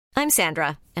I'm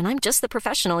Sandra, and I'm just the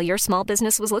professional your small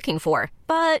business was looking for.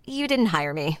 But you didn't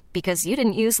hire me because you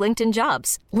didn't use LinkedIn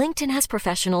Jobs. LinkedIn has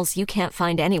professionals you can't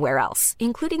find anywhere else,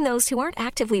 including those who aren't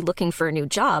actively looking for a new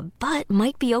job, but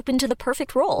might be open to the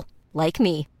perfect role, like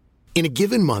me. In a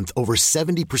given month, over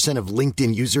 70% of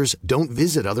LinkedIn users don't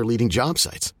visit other leading job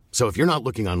sites. So if you're not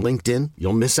looking on LinkedIn,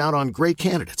 you'll miss out on great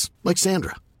candidates like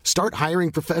Sandra. Start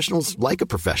hiring professionals like a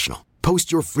professional.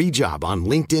 Post your free job on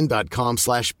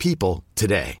linkedin.com/people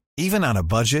today. Even on a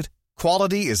budget,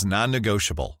 quality is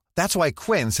non-negotiable. That's why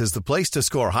Quince is the place to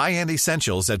score high-end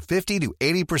essentials at 50 to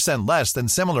 80% less than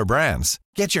similar brands.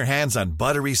 Get your hands on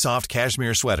buttery soft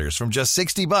cashmere sweaters from just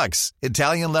 $60,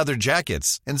 Italian leather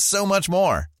jackets, and so much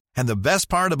more. And the best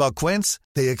part about Quince,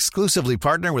 they exclusively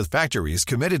partner with factories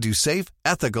committed to safe,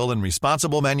 ethical, and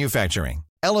responsible manufacturing.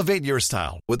 Elevate your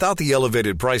style without the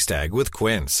elevated price tag with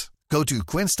Quince. Go to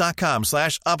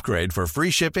quince.com/upgrade for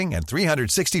free shipping and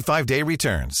 365-day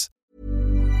returns.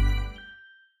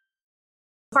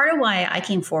 Part of why I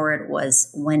came forward was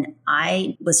when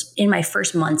I was in my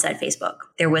first months at Facebook.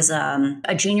 There was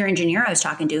a junior engineer I was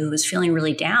talking to who was feeling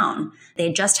really down. They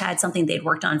had just had something they'd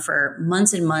worked on for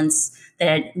months and months that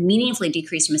had meaningfully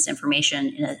decreased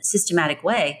misinformation in a systematic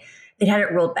way. They'd had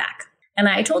it rolled back. And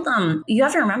I told them, you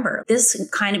have to remember, this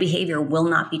kind of behavior will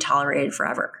not be tolerated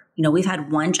forever. You know, we've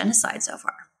had one genocide so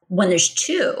far. When there's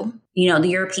two, the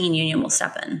European Union will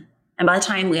step in. And by the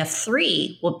time we have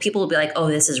three, well, people will be like, oh,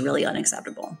 this is really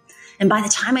unacceptable. And by the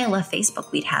time I left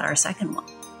Facebook, we'd had our second one.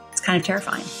 It's kind of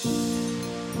terrifying.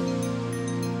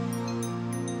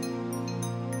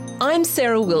 I'm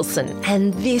Sarah Wilson,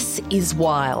 and this is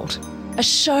Wild, a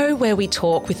show where we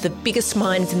talk with the biggest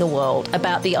minds in the world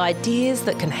about the ideas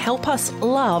that can help us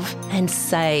love and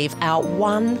save our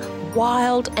one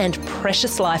wild and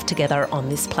precious life together on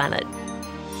this planet.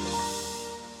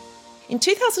 In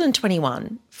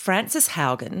 2021, Frances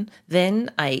Haugen,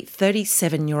 then a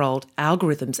 37-year-old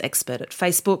algorithms expert at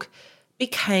Facebook,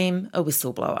 became a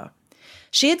whistleblower.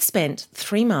 She had spent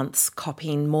 3 months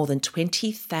copying more than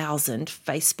 20,000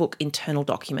 Facebook internal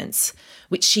documents,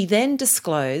 which she then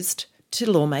disclosed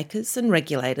to lawmakers and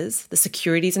regulators, the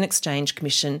Securities and Exchange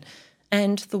Commission,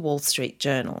 and the Wall Street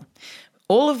Journal,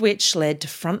 all of which led to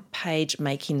front-page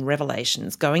making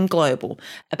revelations going global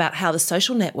about how the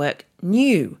social network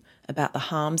knew about the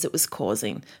harms it was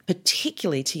causing,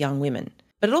 particularly to young women.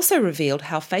 But it also revealed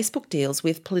how Facebook deals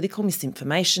with political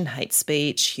misinformation, hate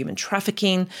speech, human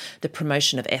trafficking, the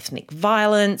promotion of ethnic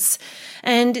violence,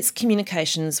 and its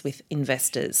communications with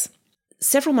investors.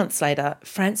 Several months later,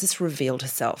 Frances revealed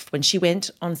herself when she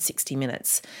went on 60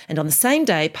 Minutes, and on the same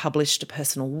day published a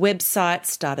personal website,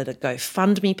 started a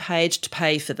GoFundMe page to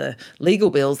pay for the legal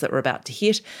bills that were about to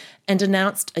hit, and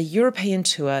announced a European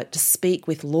tour to speak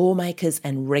with lawmakers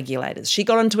and regulators. She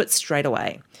got onto it straight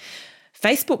away.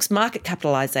 Facebook's market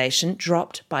capitalisation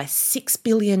dropped by $6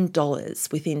 billion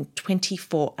within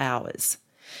 24 hours.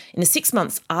 In the 6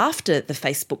 months after the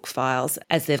Facebook files,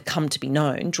 as they've come to be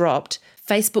known, dropped,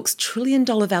 Facebook's $1 trillion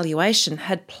valuation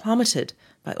had plummeted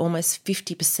by almost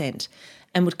 50%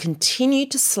 and would continue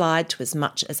to slide to as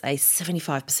much as a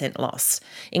 75% loss,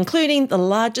 including the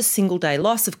largest single-day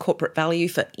loss of corporate value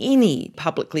for any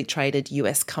publicly traded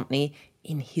US company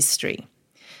in history.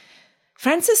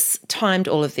 Frances timed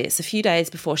all of this a few days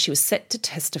before she was set to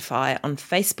testify on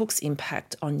Facebook's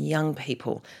impact on young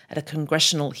people at a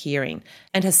congressional hearing,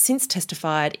 and has since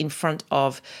testified in front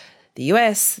of the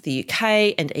US, the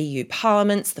UK and EU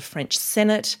parliaments, the French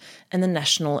Senate and the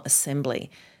National Assembly.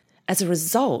 As a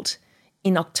result,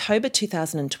 in October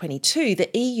 2022, the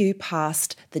EU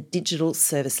passed the Digital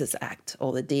Services Act,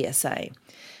 or the DSA.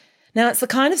 Now, it's the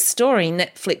kind of story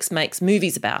Netflix makes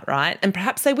movies about, right? And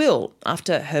perhaps they will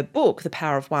after her book, The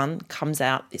Power of One, comes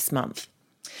out this month.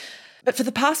 But for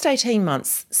the past 18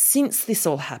 months since this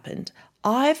all happened,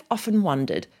 I've often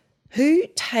wondered who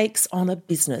takes on a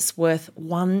business worth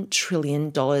 $1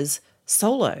 trillion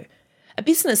solo? A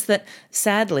business that,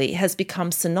 sadly, has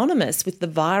become synonymous with the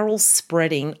viral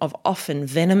spreading of often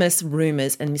venomous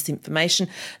rumours and misinformation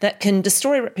that can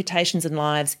destroy reputations and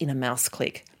lives in a mouse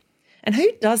click. And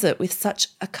who does it with such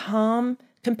a calm,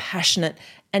 compassionate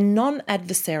and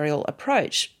non-adversarial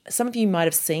approach? Some of you might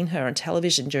have seen her on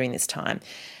television during this time,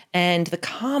 and the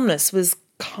calmness was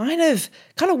kind of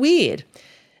weird.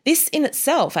 This in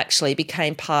itself actually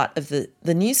became part of the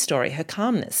news story, her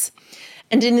calmness.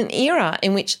 And in an era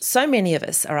in which so many of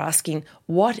us are asking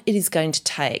what it is going to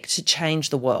take to change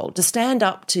the world, to stand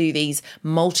up to these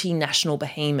multinational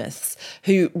behemoths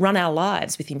who run our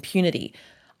lives with impunity,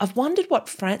 I've wondered what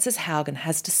Frances Haugen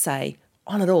has to say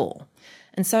on it all.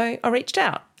 And so I reached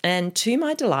out And to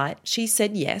my delight, she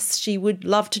said yes, she would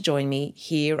love to join me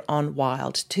here on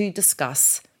Wild to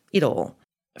discuss it all.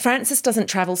 Frances doesn't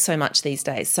travel so much these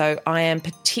days, so I am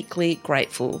particularly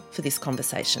grateful for this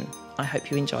conversation. I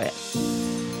hope you enjoy it.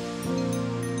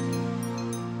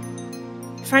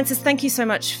 Frances, thank you so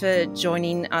much for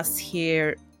joining us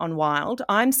here on Wild.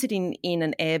 I'm sitting in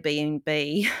an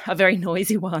Airbnb, a very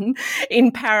noisy one,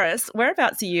 in Paris.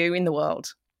 Whereabouts are you in the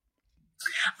world?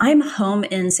 I'm home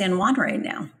in San Juan right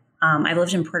now. I've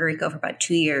lived in Puerto Rico for about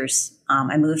 2 years.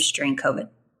 I moved during COVID.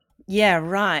 Yeah,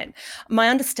 right. My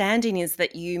understanding is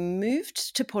that you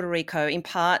moved to Puerto Rico in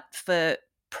part for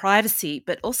privacy,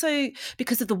 but also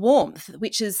because of the warmth,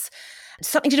 which is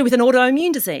something to do with an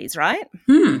autoimmune disease, right?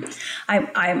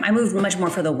 I moved much more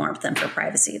for the warmth than for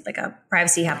privacy.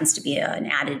 Privacy happens to be an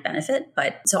added benefit.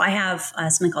 But so I have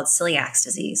something called celiac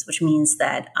disease, which means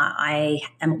that I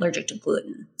am allergic to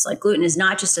gluten. So like gluten is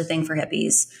not just a thing for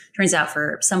hippies. Turns out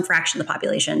for some fraction of the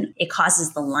population, it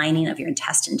causes the lining of your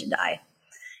intestine to die.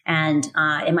 And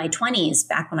in my 20s,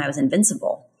 back when I was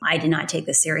invincible, I did not take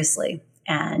this seriously.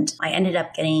 And I ended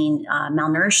up getting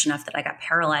malnourished enough that I got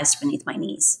paralyzed beneath my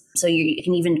knees. So it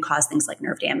can even cause things like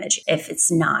nerve damage if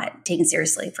it's not taken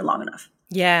seriously for long enough.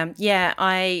 Yeah,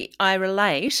 I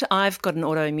relate. I've got an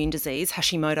autoimmune disease,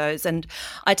 Hashimoto's, and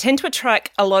I tend to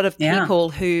attract a lot of people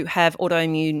who have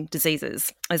autoimmune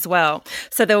diseases as well.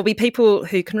 So there will be people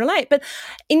who can relate. But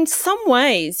in some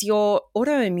ways, your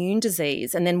autoimmune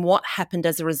disease and then what happened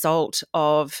as a result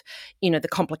of, the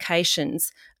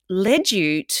complications led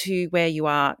you to where you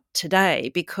are today,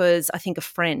 because I think a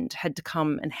friend had to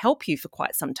come and help you for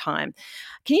quite some time.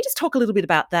 Can you just talk a little bit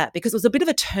about that? Because it was a bit of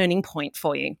a turning point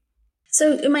for you.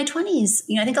 So in my 20s,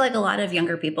 I think like a lot of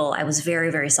younger people, I was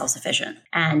very, very self-sufficient.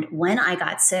 And when I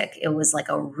got sick, it was like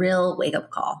a real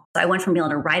wake-up call. I went from being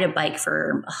able to ride a bike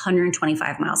for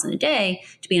 125 miles in a day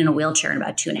to being in a wheelchair in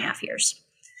about 2.5 years.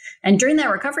 And during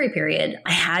that recovery period,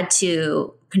 I had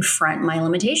to confront my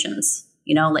limitations.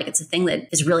 It's a thing that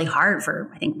is really hard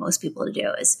for, I think, most people to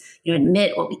do is,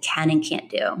 admit what we can and can't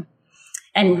do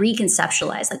and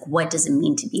reconceptualize, what does it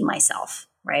mean to be myself,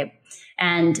 right?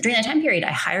 And during that time period,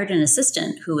 I hired an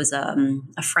assistant who was a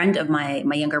friend of my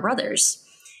younger brother's.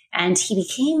 And he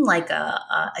became like a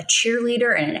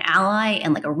cheerleader and an ally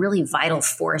and like a really vital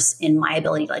force in my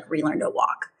ability to relearn to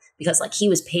walk. Because he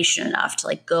was patient enough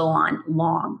to go on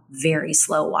long, very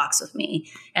slow walks with me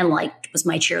and was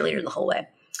my cheerleader the whole way.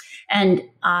 And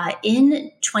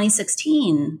in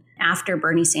 2016, after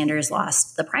Bernie Sanders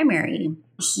lost the primary,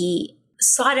 he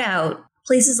sought out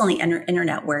places on the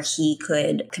internet where he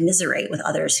could commiserate with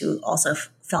others who also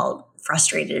felt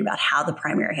frustrated about how the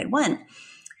primary had went.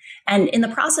 And in the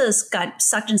process, got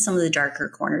sucked in some of the darker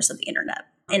corners of the internet.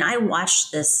 And I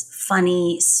watched this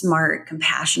funny, smart,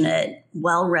 compassionate,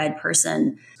 well-read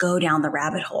person go down the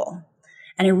rabbit hole.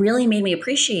 And it really made me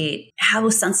appreciate how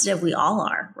sensitive we all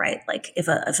are, right? If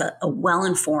a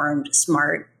well-informed,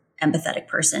 smart, empathetic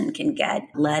person can get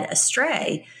led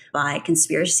astray by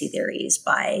conspiracy theories,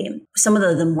 by some of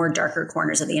the more darker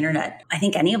corners of the internet, I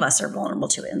think any of us are vulnerable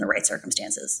to it in the right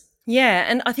circumstances. Yeah,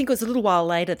 and I think it was a little while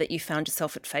later that you found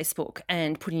yourself at Facebook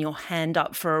and putting your hand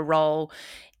up for a role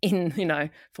in,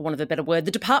 for want of a better word,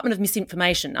 the Department of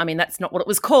Misinformation. I mean, that's not what it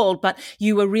was called, but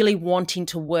you were really wanting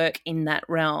to work in that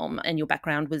realm and your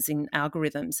background was in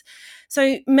algorithms.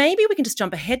 So maybe we can just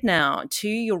jump ahead now to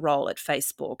your role at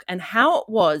Facebook and how it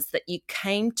was that you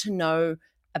came to know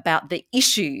about the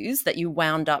issues that you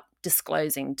wound up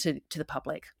disclosing to the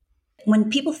public.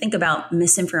 When people think about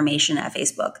misinformation at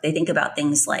Facebook, they think about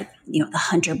things like, the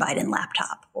Hunter Biden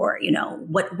laptop or,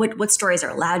 what stories are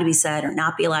allowed to be said or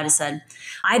not be allowed to said.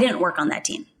 I didn't work on that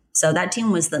team. So that team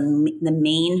was the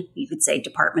main, you could say,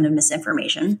 Department of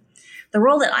Misinformation. The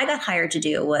role that I got hired to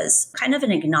do was kind of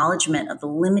an acknowledgement of the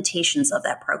limitations of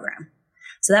that program.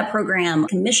 So that program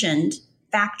commissioned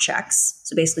fact checks,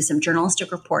 so basically some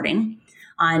journalistic reporting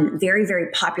on very,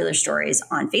 very popular stories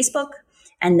on Facebook,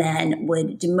 and then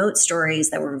would demote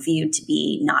stories that were viewed to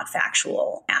be not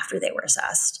factual after they were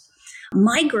assessed.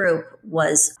 My group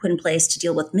was put in place to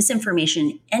deal with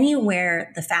misinformation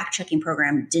anywhere the fact-checking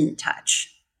program didn't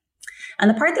touch. And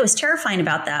the part that was terrifying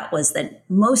about that was that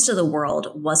most of the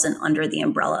world wasn't under the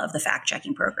umbrella of the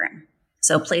fact-checking program.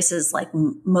 So places like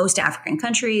most African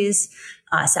countries,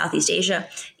 Southeast Asia,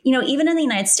 even in the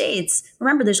United States,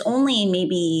 remember, there's only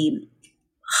maybe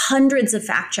hundreds of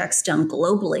fact checks done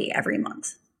globally every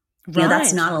month. Right.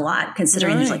 That's not a lot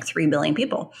considering there's 3 billion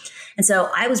people. And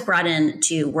so I was brought in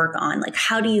to work on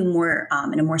how do you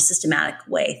in a more systematic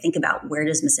way, think about where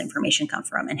does misinformation come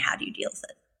from and how do you deal with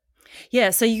it? Yeah,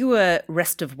 so you were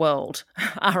rest of world,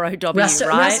 ROW, Rest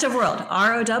right? of world,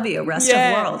 ROW, rest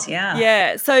of world, yeah.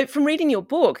 Yeah, so from reading your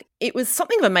book, it was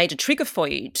something of a major trigger for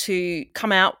you to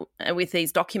come out with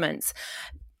these documents,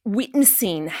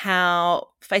 witnessing how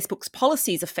Facebook's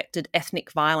policies affected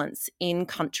ethnic violence in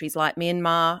countries like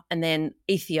Myanmar and then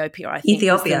Ethiopia, I think,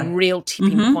 was the real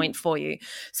tipping point for you.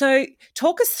 So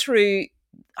talk us through,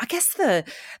 I guess, the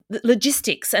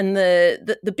logistics and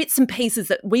the bits and pieces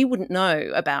that we wouldn't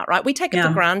know about, right? We take it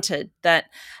for granted that,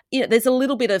 there's a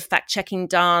little bit of fact-checking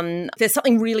done. If there's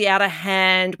something really out of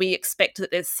hand, we expect that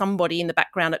there's somebody in the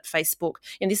background at Facebook.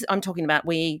 And this, I'm talking about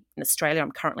we in Australia,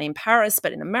 I'm currently in Paris,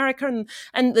 but in America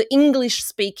and the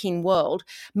English-speaking world,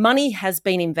 money has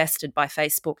been invested by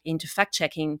Facebook into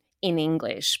fact-checking in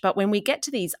English. But when we get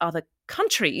to these other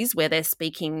countries where they're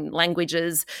speaking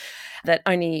languages that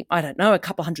only, I don't know, a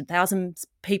couple 100,000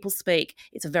 people speak,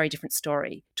 it's a very different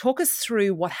story. Talk us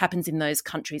through what happens in those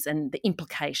countries and the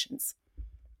implications.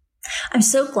 I'm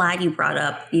so glad you brought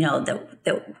up,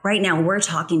 that right now we're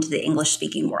talking to the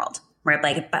English-speaking world, right?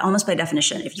 Like almost by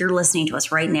definition, if you're listening to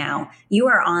us right now, you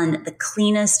are on the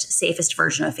cleanest, safest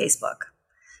version of Facebook.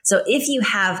 So if you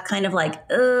have kind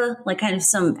of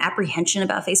some apprehension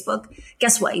about Facebook,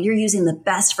 guess what? You're using the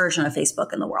best version of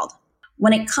Facebook in the world.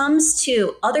 When it comes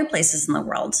to other places in the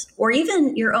world, or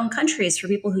even your own countries for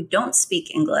people who don't speak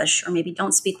English or maybe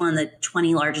don't speak one of the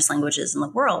 20 largest languages in the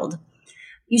world,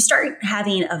 you start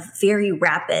having a very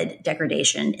rapid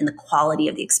degradation in the quality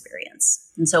of the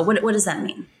experience. And so what does that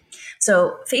mean?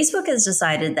 So Facebook has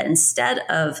decided that instead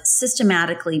of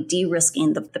systematically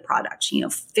de-risking the product,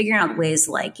 figuring out ways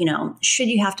like, should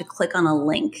you have to click on a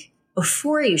link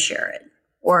before you share it?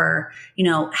 Or,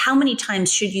 how many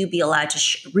times should you be allowed to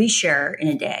reshare in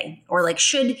a day? Or like,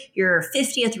 should your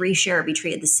 50th reshare be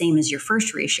treated the same as your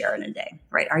first reshare in a day,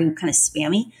 right? Are you kind of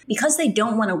spammy? Because they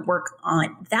don't want to work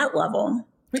on that level.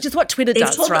 Which is what Twitter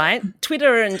does, right?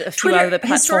 Twitter and a few other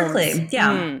platforms. Historically,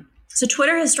 yeah. So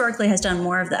Twitter historically has done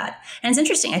more of that. And it's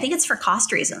interesting. I think it's for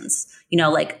cost reasons,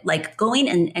 like going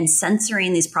and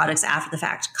censoring these products after the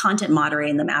fact, content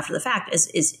moderating them after the fact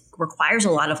is requires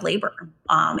a lot of labor.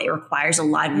 It requires a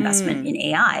lot of investment in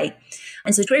AI.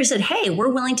 And so Twitter said, hey, we're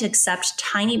willing to accept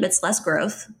tiny bits less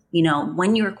growth.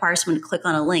 When you require someone to click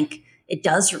on a link, it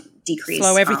does decrease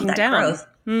slow everything that down. Growth.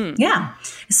 Yeah,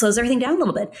 it slows everything down a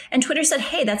little bit. And Twitter said,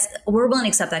 hey, we're willing to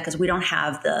accept that because we don't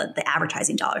have the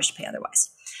advertising dollars to pay otherwise.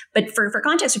 But for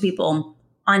context for people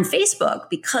on Facebook,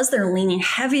 because they're leaning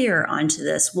heavier onto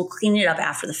this, we'll clean it up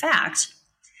after the fact.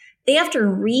 They have to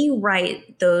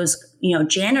rewrite those,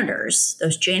 janitors,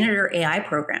 those janitor AI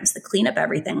programs that clean up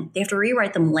everything. They have to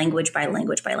rewrite them language by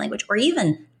language by language, or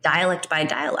even dialect by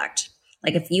dialect.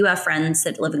 Like if you have friends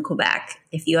that live in Quebec,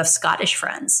 if you have Scottish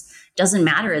friends, doesn't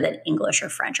matter that English or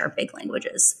French are big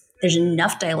languages. There's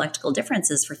enough dialectical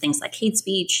differences for things like hate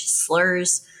speech,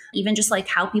 slurs, even just like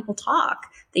how people talk,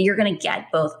 that you're going to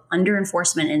get both under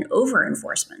enforcement and over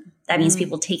enforcement. That means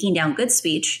people taking down good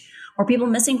speech or people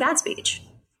missing bad speech.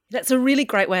 That's a really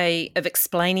great way of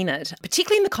explaining it,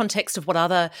 particularly in the context of what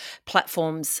other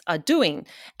platforms are doing.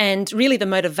 And really the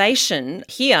motivation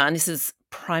here, and this is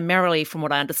primarily from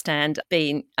what I understand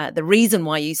being the reason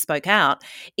why you spoke out,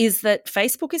 is that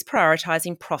Facebook is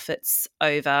prioritising profits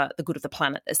over the good of the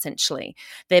planet, essentially.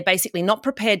 They're basically not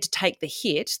prepared to take the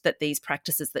hit that these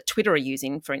practices that Twitter are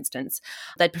using, for instance.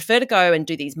 They'd prefer to go and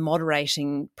do these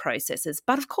moderating processes.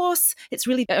 But of course, it's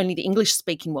really only the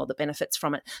English-speaking world that benefits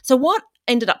from it. So what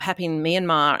ended up happening in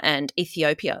Myanmar and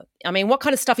Ethiopia? I mean, what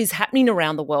kind of stuff is happening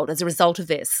around the world as a result of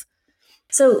this?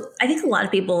 So I think a lot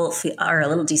of people are a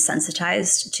little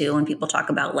desensitized to when people talk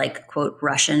about like, quote,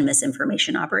 Russian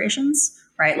misinformation operations,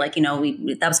 right? Like,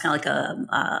 that was kind of like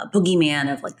a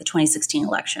boogeyman of like the 2016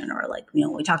 election, or like,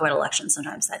 when we talk about elections,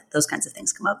 sometimes those kinds of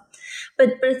things come up.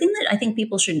 But a thing that I think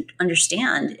people should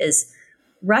understand is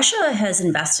Russia has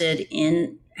invested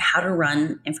in how to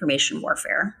run information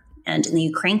warfare. And in the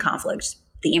Ukraine conflict,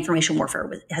 the information warfare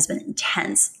has been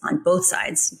intense on both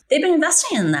sides. They've been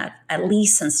investing in that at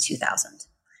least since 2000.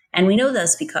 And we know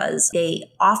this because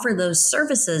they offer those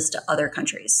services to other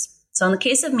countries. So in the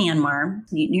case of Myanmar,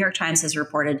 New York Times has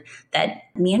reported that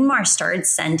Myanmar started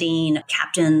sending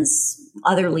captains,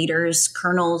 other leaders,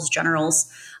 colonels,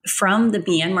 generals from the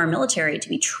Myanmar military to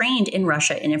be trained in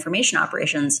Russia in information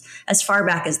operations as far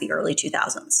back as the early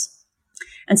 2000s.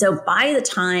 And so by the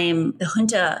time the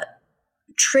junta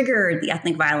triggered the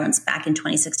ethnic violence back in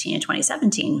 2016 and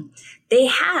 2017, they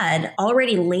had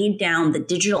already laid down the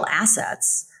digital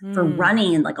assets for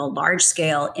running like a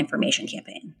large-scale information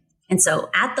campaign. And so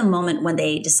at the moment when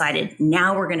they decided,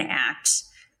 now we're going to act,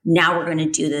 now we're going to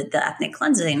do the ethnic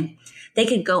cleansing, they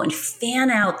could go and fan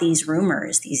out these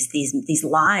rumors, these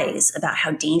lies about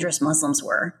how dangerous Muslims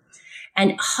were.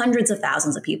 And hundreds of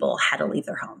thousands of people had to leave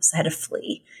their homes, had to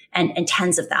flee, and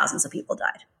tens of thousands of people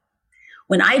died.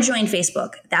 When I joined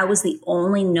Facebook, that was the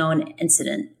only known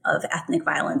incident of ethnic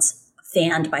violence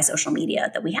fanned by social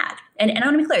media that we had. And I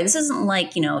want to be clear, this isn't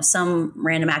like, some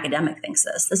random academic thinks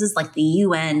this. This is like the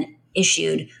UN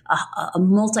issued a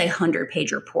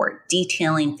multi-100-page report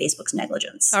detailing Facebook's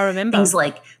negligence. I remember.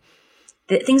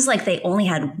 Things like they only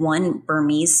had one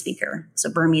Burmese speaker. So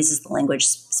Burmese is the language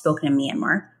spoken in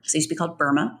Myanmar. So it used to be called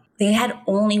Burma. They had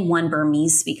only one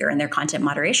Burmese speaker in their content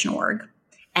moderation org.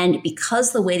 And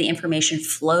because the way the information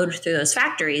flowed through those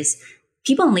factories,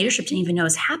 people in leadership didn't even know it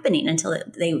was happening until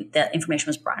the information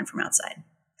was brought in from outside.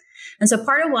 And so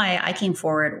part of why I came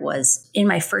forward was in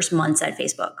my first months at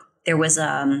Facebook, there was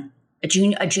a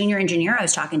junior engineer I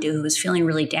was talking to who was feeling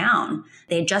really down.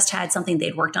 They had just had something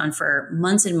they'd worked on for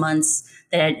months and months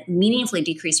that had meaningfully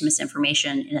decreased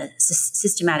misinformation in a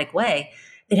systematic way.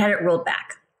 They'd had it rolled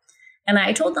back. And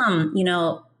I told them,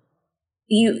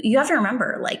 you have to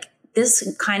remember, like,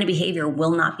 this kind of behavior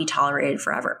will not be tolerated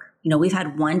forever. We've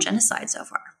had one genocide so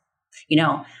far.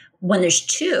 When there's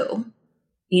two,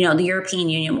 the European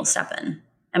Union will step in.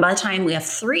 And by the time we have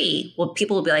three,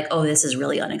 people will be like, oh, this is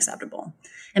really unacceptable.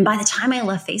 And by the time I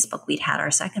left Facebook, we'd had our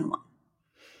second one.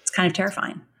 It's kind of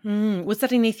terrifying. Was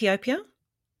that in Ethiopia?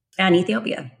 Yeah, in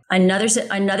Ethiopia.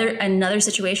 Another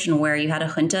situation where you had a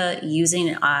junta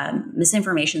using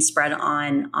misinformation spread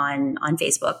on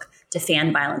Facebook to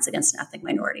fan violence against an ethnic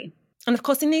minority. And of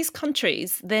course, in these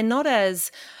countries, they're not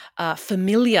as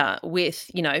familiar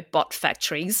with, bot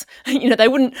factories. They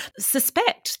wouldn't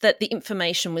suspect that the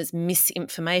information was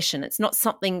misinformation. It's not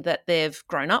something that they've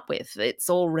grown up with. It's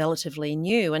all relatively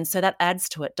new. And so that adds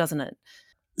to it, doesn't it?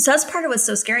 So that's part of what's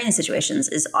so scary in these situations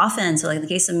is often, so like in the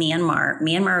case of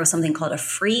Myanmar was something called a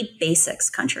free basics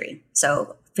country.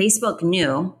 So Facebook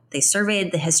knew, they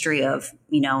surveyed the history of,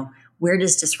 where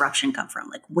does disruption come from?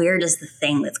 Like, where does the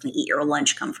thing that's going to eat your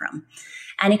lunch come from?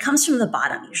 And it comes from the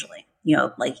bottom usually.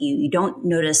 Like you don't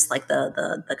notice like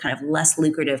the kind of less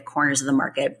lucrative corners of the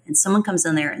market, and someone comes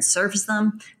in there and serves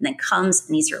them and then comes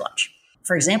and eats your lunch.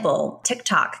 For example,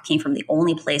 TikTok came from the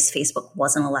only place Facebook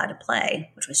wasn't allowed to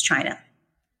play, which was China,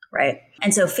 right?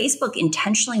 And so Facebook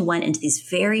intentionally went into these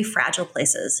very fragile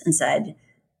places and said,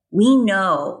 we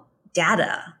know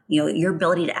data, your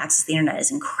ability to access the internet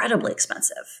is incredibly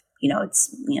expensive.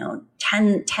 It's, $10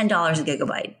 a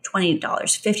gigabyte, $20, $50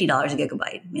 a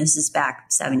gigabyte. This is back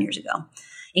 7 years ago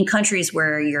in countries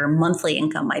where your monthly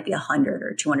income might be $100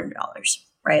 or $200,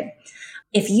 right?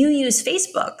 If you use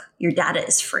Facebook, your data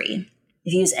is free.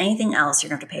 If you use anything else, you're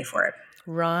going to have to pay for it.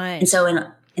 Right. And so in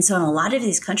a lot of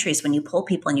these countries, when you poll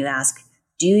people and you ask,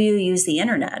 do you use the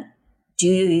internet? Do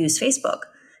you use Facebook?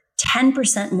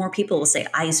 10% more people will say,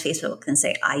 I use Facebook than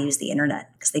say, I use the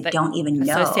internet, because they don't even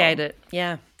know. Associate it,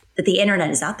 yeah. That the internet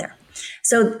is out there.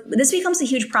 So this becomes a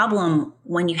huge problem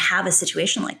when you have a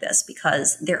situation like this,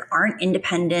 because there aren't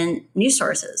independent news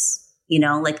sources.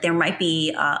 Like there might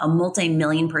be a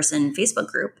multi-million person Facebook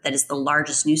group that is the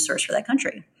largest news source for that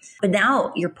country. But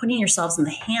now you're putting yourselves in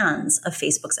the hands of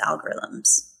Facebook's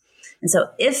algorithms. And so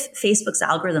if Facebook's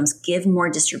algorithms give more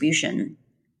distribution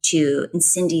to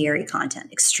incendiary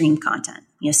content, extreme content,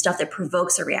 stuff that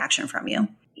provokes a reaction from you,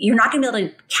 you're not going to be able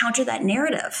to counter that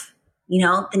narrative.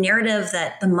 The narrative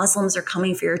that the Muslims are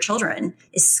coming for your children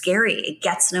is scary. It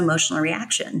gets an emotional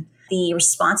reaction. The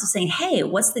response of saying, hey,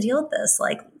 what's the deal with this?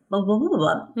 Like, blah, blah, blah, blah,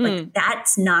 blah. Like,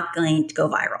 that's not going to go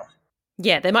viral.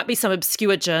 Yeah, there might be some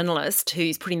obscure journalist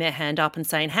who's putting their hand up and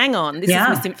saying, hang on, this is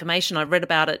misinformation. I've read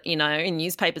about it, in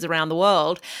newspapers around the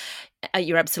world.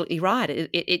 You're absolutely right.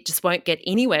 It just won't get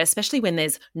anywhere, especially when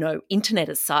there's no internet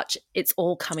as such. It's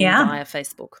all coming via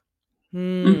Facebook.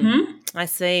 I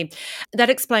see. That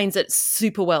explains it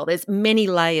super well. There's many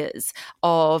layers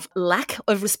of lack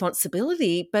of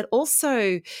responsibility, but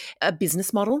also a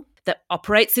business model that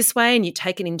operates this way, and you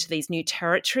take it into these new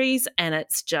territories and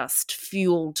it's just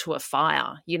fuel to a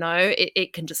fire.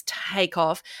 It can just take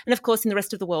off. And of course, in the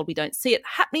rest of the world, we don't see it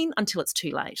happening until it's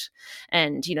too late.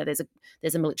 And,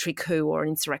 there's a military coup or an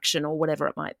insurrection or whatever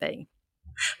it might be.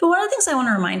 But one of the things I want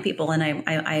to remind people, and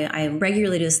I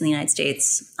regularly do this in the United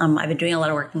States, I've been doing a lot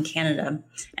of work in Canada,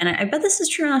 and I bet this is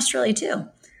true in Australia too.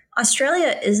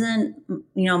 Australia isn't,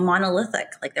 monolithic.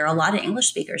 Like there are a lot of English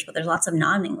speakers, but there's lots of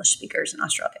non-English speakers in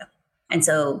Australia. And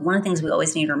so one of the things we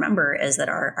always need to remember is that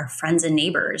our friends and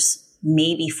neighbors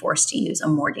may be forced to use a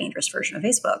more dangerous version of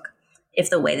Facebook if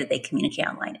the way that they communicate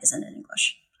online isn't in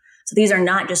English. So these are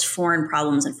not just foreign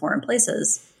problems in foreign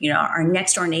places. Our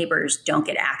next door neighbors don't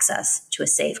get access to a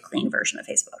safe, clean version of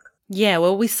Facebook. Yeah,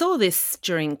 well, we saw this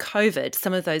during COVID.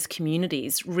 Some of those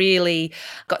communities really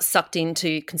got sucked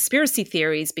into conspiracy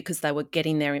theories because they were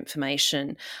getting their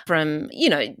information from,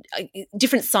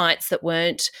 different sites that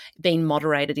weren't being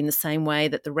moderated in the same way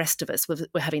that the rest of us were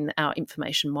having our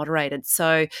information moderated.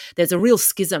 So there's a real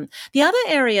schism. The other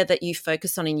area that you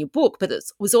focus on in your book, but it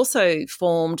was also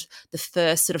formed the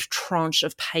first sort of tranche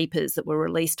of papers that were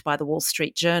released by the Wall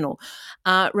Street Journal,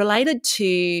 related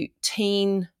to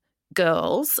teen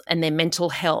girls and their mental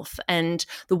health and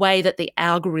the way that the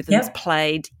algorithms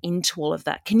played into all of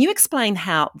that. Can you explain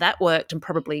how that worked and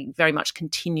probably very much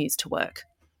continues to work?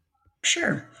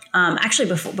 Sure. Actually,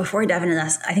 before we dive into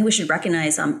this, I think we should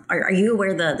recognize, are you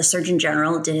aware the Surgeon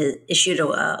General issued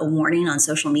a warning on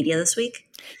social media this week?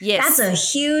 Yes. That's a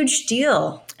huge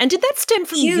deal. And did that stem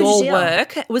from your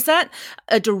work? Was that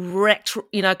a direct,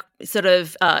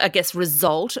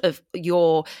 result of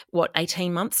your,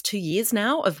 18 months, 2 years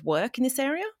now of work in this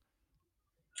area?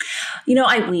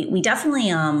 We definitely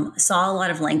saw a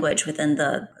lot of language within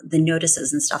the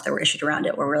notices and stuff that were issued around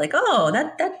it, where we're like, oh,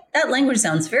 that language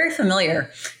sounds very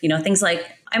familiar. Things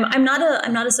like I'm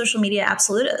not a social media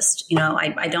absolutist.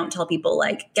 I don't tell people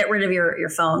like get rid of your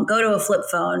phone, go to a flip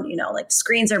phone. Like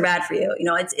screens are bad for you.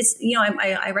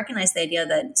 I recognize the idea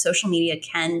that social media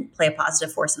can play a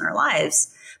positive force in our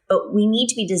lives, but we need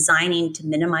to be designing to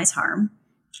minimize harm,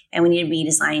 and we need to be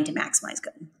designing to maximize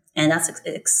good. And that's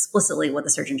explicitly what the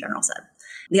Surgeon General said.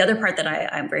 The other part that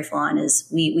I'm grateful on is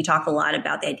we talk a lot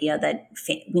about the idea that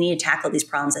we need to tackle these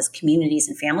problems as communities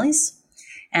and families.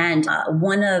 And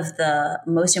one of the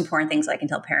most important things I can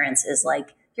tell parents is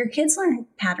like, your kids learn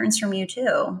patterns from you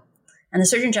too. And the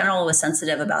Surgeon General was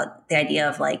sensitive about the idea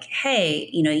of like, hey,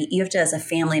 you have to, as a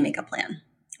family, make a plan,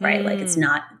 right? Like it's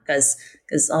not because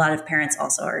a lot of parents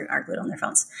also are glued on their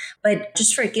phones. But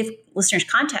just to give listeners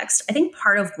context, I think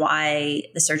part of why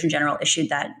the Surgeon General issued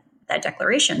that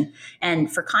declaration, and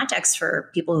for context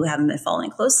for people who haven't been following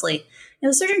closely,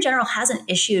 the Surgeon General hasn't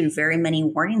issued very many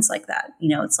warnings like that.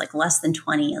 It's like less than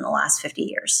 20 in the last 50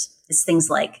 years. It's things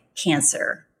like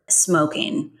cancer,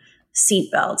 smoking,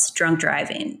 seatbelts, drunk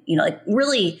driving, like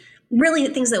really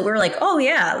things that we're like, oh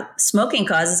yeah, smoking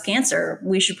causes cancer.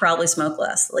 We should probably smoke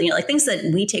less. Like things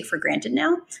that we take for granted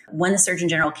now. When the Surgeon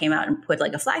General came out and put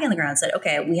like a flag in the ground and said,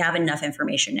 okay, we have enough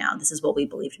information now. This is what we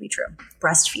believe to be true.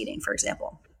 Breastfeeding, for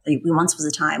example. Once was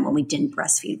a time when we didn't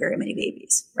breastfeed very many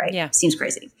babies, right? Yeah. Seems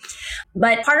crazy.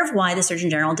 But part of why the Surgeon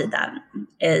General did that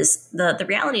is the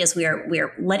reality is we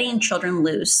are letting children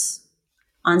loose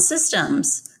on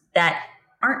systems that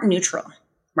aren't neutral.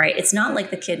 Right? It's not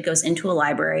like the kid goes into a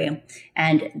library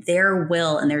and their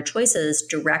will and their choices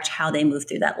direct how they move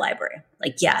through that library.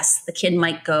 Like, yes, the kid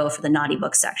might go for the naughty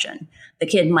book section. The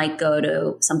kid might go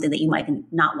to something that you might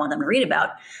not want them to read about.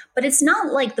 But it's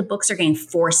not like the books are getting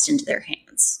forced into their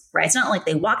hands, right? It's not like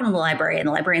they walk into the library and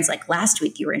the librarian's like, last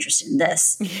week you were interested in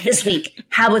this. This week,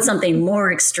 how about something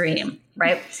more extreme,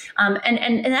 right? And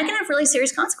that can have really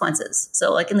serious consequences.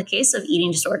 So like in the case of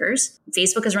eating disorders,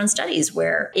 Facebook has run studies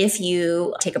where if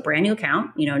you take a brand new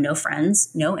account, no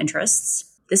friends, no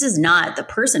interests, this is not the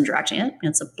person directing it.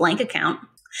 It's a blank account.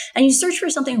 And you search for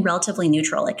something relatively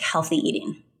neutral, like healthy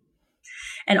eating.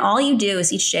 And all you do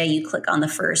is each day you click on the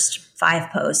first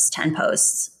 5 posts, 10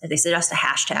 posts. If they suggest a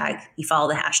hashtag, you follow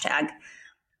the hashtag.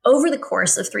 Over the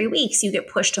course of 3 weeks, you get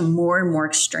pushed to more and more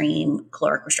extreme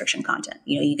caloric restriction content.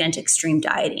 You get into extreme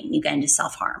dieting, you get into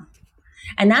self-harm.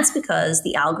 And that's because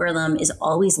the algorithm is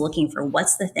always looking for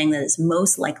what's the thing that is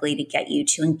most likely to get you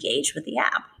to engage with the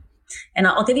app. And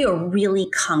I'll give you a really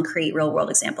concrete real world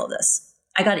example of this.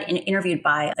 I got interviewed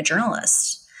by a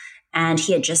journalist, and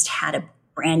he had just had a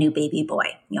brand new baby boy,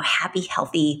 happy,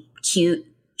 healthy, cute,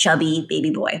 chubby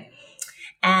baby boy.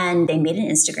 And they made an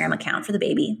Instagram account for the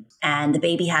baby. And the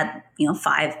baby had,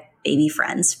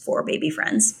 4 baby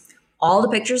friends. All the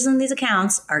pictures in these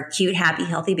accounts are cute, happy,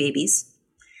 healthy babies.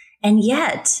 And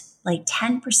yet, like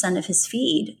 10% of his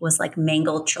feed was like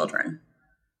mangled children.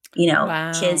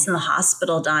 Wow. Kids in the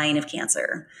hospital dying of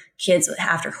cancer, kids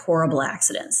after horrible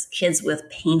accidents, kids with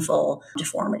painful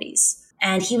deformities.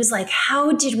 And he was like,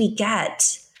 how did we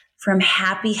get from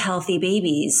happy, healthy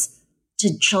babies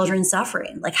to children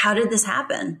suffering? Like, how did this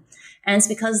happen? And it's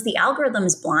because the algorithm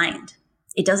is blind.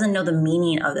 It doesn't know the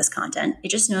meaning of this content. It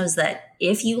just knows that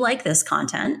if you like this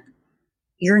content,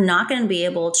 you're not going to be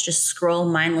able to just scroll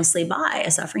mindlessly by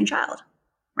a suffering child,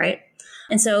 right?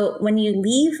 And so when you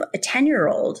leave a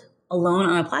 10-year-old alone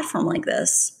on a platform like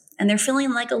this, and they're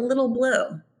feeling like a little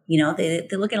blue, they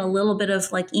look at a little bit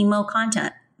of like emo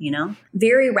content,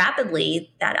 Very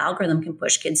rapidly, that algorithm can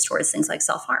push kids towards things like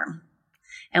self-harm.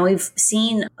 And we've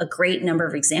seen a great number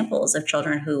of examples of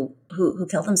children who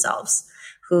kill themselves,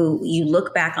 who you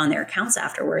look back on their accounts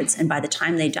afterwards, and by the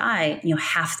time they die,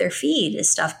 half their feed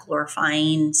is stuff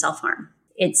glorifying self-harm.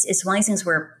 It's one of these things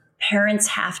where parents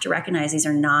have to recognize these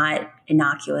are not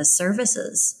innocuous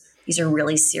services. These are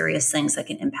really serious things that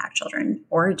can impact children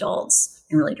or adults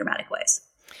in really dramatic ways.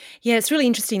 Yeah, it's really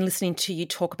interesting listening to you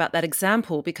talk about that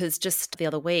example, because just the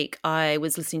other week I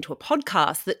was listening to a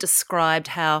podcast that described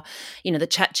how, the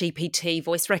ChatGPT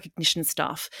voice recognition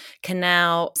stuff can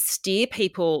now steer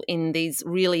people in these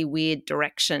really weird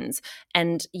directions,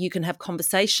 and you can have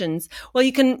conversations. Well,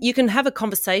 you can have a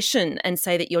conversation and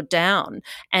say that you're down,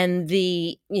 and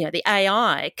the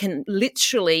AI can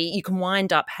literally, you can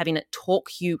wind up having it talk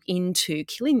you into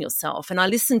killing yourself. And I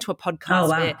listened to a podcast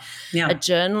where a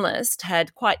journalist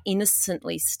had quite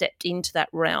innocently stepped into that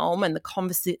realm, and the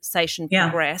conversation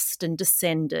progressed and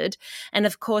descended. And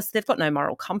of course, they've got no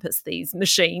moral compass, these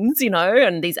machines,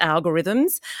 and these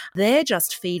algorithms. They're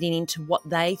just feeding into what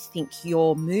they think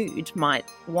your mood might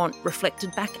want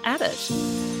reflected back at it.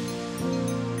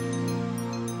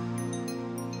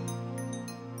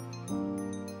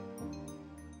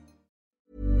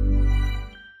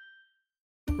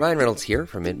 Ryan Reynolds here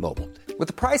from Mint Mobile. With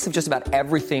the price of just about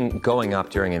everything going up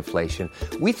during inflation,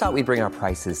 we thought we'd bring our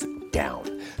prices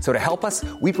down. So to help us,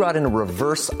 we brought in a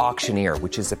reverse auctioneer,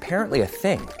 which is apparently a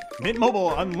thing. Mint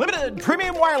Mobile Unlimited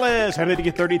Premium Wireless. How to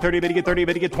get 30, 30, bit to get 30,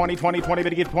 bit to get 20, 20, 20, bit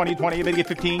to get 20, 20, bit to get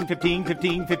 15, 15,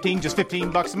 15, 15, just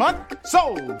 $15 a month?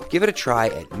 Sold! Give it a try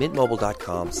at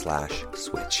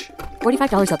mintmobile.com/switch.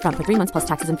 $45 up front for 3 months plus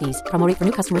taxes and fees. Promo rate for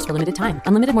new customers for limited time.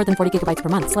 Unlimited more than 40 gigabytes per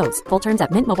month. Slows full terms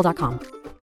at mintmobile.com.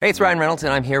 Hey, it's Ryan Reynolds,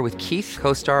 and I'm here with Keith,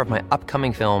 co-star of my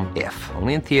upcoming film, If,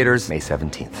 only in theaters May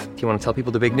 17th. Do you want to tell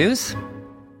people the big news?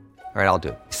 All right, I'll do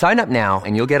it. Sign up now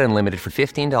and you'll get unlimited for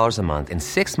 $15 a month and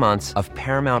 6 months of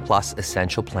Paramount Plus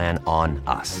Essential Plan on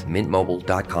us.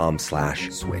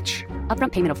 mintmobile.com/switch.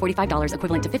 Upfront payment of $45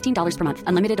 equivalent to $15 per month.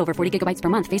 Unlimited over 40 gigabytes per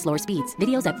month. Face lower speeds.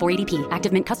 Videos at 480p.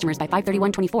 Active Mint customers by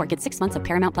 531.24 get 6 months of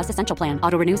Paramount Plus Essential Plan.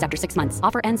 Auto renews after 6 months.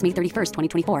 Offer ends May 31st,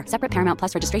 2024. Separate Paramount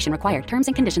Plus registration required. Terms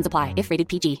and conditions apply if rated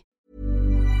PG.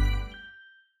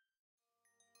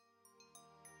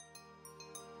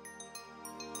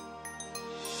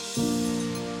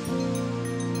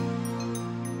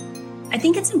 I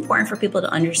think it's important for people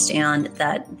to understand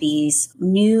that these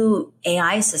new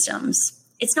AI systems,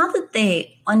 it's not that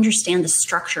they understand the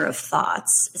structure of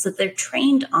thoughts, it's that they're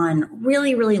trained on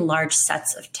really, really large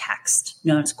sets of text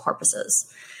known as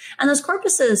corpuses. And those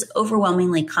corpuses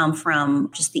overwhelmingly come from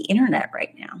just the internet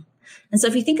right now. And so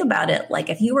if you think about it, like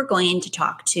if you were going to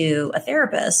talk to a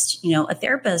therapist, a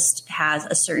therapist has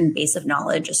a certain base of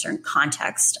knowledge, a certain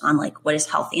context on like what is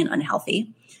healthy and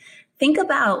unhealthy. Think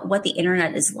about what the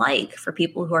internet is like for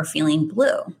people who are feeling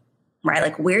blue, right?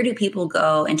 Like where do people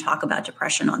go and talk about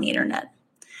depression on the internet?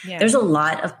 Yeah. There's a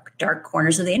lot of dark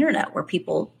corners of the internet where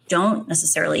people don't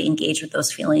necessarily engage with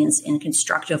those feelings in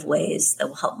constructive ways that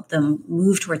will help them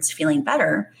move towards feeling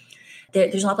better.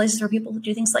 There's a lot of places where people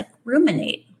do things like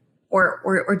ruminate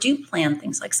or do plan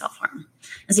things like self-harm.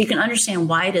 And so you can understand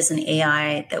why it is an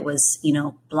AI that was,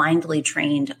 blindly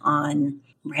trained on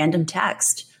random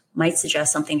text might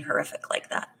suggest something horrific like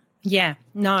that. Yeah,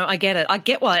 no, I get it. I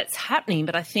get why it's happening,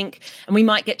 but I think, and we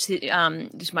might get to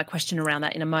my question around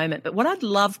that in a moment, but what I'd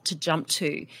love to jump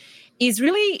to is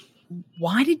really,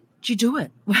 why did you do it?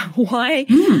 Why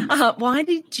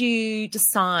did you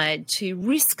decide to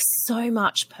risk so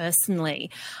much personally?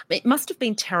 It must have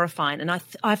been terrifying, and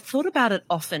I've thought about it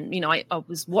often. I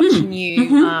was watching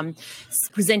you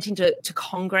presenting to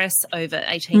Congress over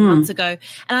 18 months ago,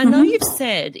 and I know you've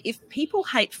said if people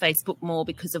hate Facebook more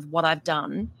because of what I've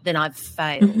done, then I've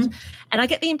failed. And I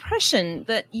get the impression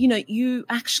that you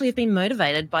actually have been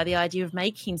motivated by the idea of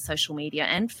making social media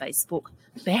and Facebook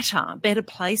better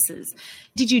places.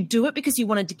 Did you do it because you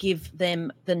wanted to give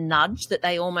them the nudge that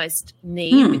they almost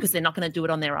need because they're not going to do it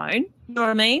on their own? You know what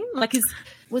I mean? Like,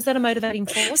 was that a motivating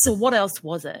force, or what else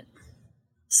was it?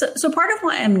 So part of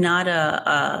why I'm not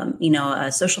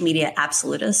a social media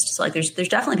absolutist. So like, there's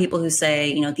definitely people who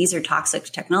say, these are toxic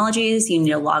technologies. You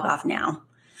need to log off now.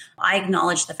 I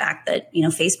acknowledge the fact that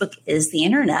Facebook is the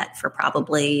internet for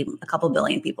probably a couple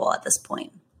billion people at this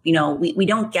point. We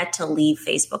don't get to leave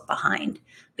Facebook behind,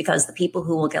 because the people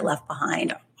who will get left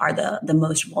behind are the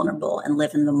most vulnerable and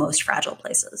live in the most fragile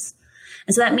places.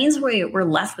 And so that means we're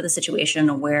left with a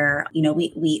situation where,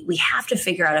 we have to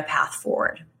figure out a path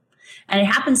forward. And it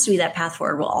happens to be that path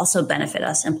forward will also benefit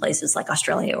us in places like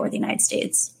Australia or the United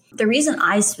States. The reason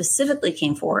I specifically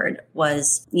came forward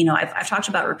was, I've talked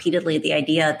about repeatedly the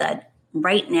idea that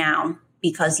right now,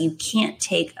 because you can't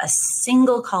take a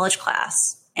single college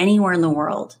class anywhere in the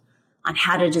world on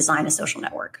how to design a social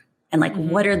network and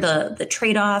what are the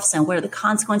trade-offs and what are the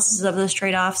consequences of those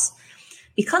trade-offs.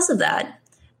 Because of that,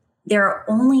 there are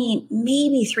only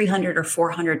maybe 300 or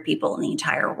 400 people in the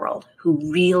entire world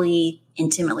who really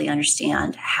intimately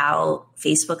understand how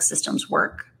Facebook systems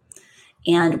work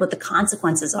and what the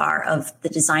consequences are of the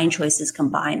design choices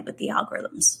combined with the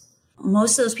algorithms.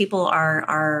 Most of those people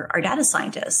are data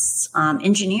scientists,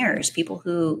 engineers, people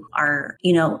who are,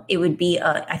 it would be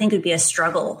I think it would be a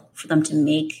struggle for them to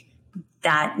make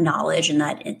that knowledge and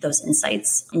those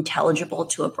insights intelligible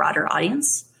to a broader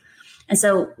audience. And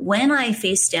so when I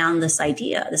faced down this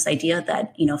idea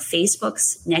that,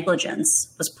 Facebook's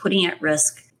negligence was putting at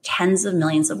risk tens of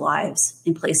millions of lives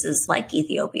in places like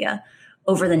Ethiopia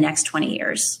over the next 20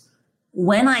 years,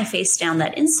 when I faced down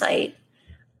that insight,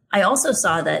 I also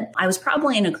saw that I was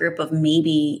probably in a group of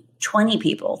maybe 20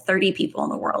 people, 30 people in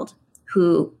the world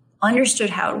who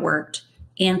understood how it worked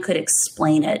and could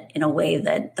explain it in a way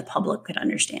that the public could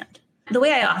understand. The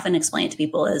way I often explain it to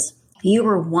people is, you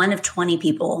were one of 20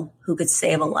 people who could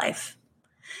save a life.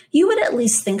 You would at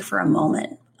least think for a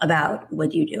moment about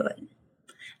would you do it?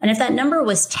 And if that number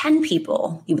was 10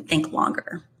 people, you would think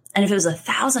longer. And if it was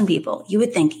 1,000 people, you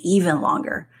would think even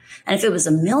longer. And if it was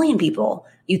 1,000,000 people,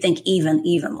 you think even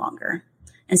longer.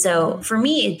 And so for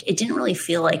me, it didn't really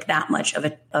feel like that much of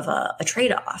a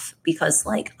trade-off, because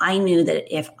I knew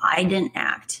that if I didn't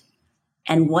act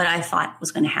and what I thought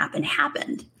was going to happen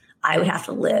happened, I would have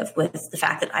to live with the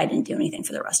fact that I didn't do anything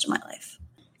for the rest of my life.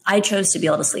 I chose to be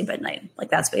able to sleep at night.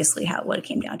 That's basically what it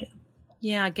came down to.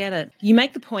 Yeah, I get it. You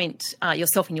make the point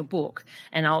yourself in your book,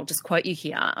 and I'll just quote you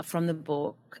here from the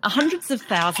book. Hundreds of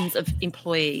thousands of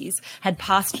employees had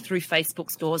passed through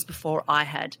Facebook's doors before I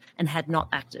had and had not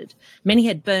acted. Many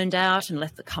had burned out and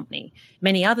left the company.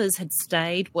 Many others had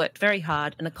stayed, worked very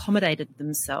hard, and accommodated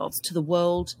themselves to the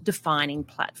world-defining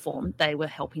platform they were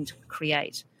helping to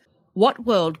create. What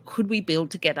world could we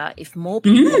build together if more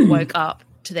people woke up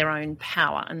to their own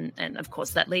power? And of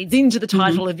course, that leads into the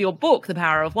title of your book, The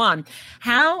Power of One.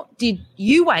 How did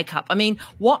you wake up? I mean,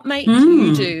 what made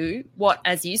you do what,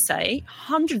 as you say,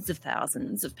 hundreds of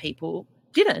thousands of people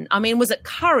didn't? I mean, was it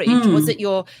courage? Was it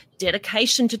your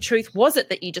dedication to truth? Was it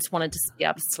that you just wanted to be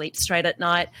able to sleep straight at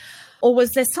night? Or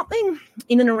was there something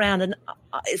in and around? And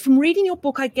from reading your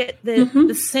book, I get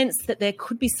the sense that there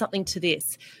could be something to this.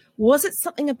 Was it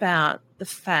something about the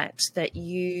fact that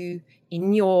you,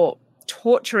 in your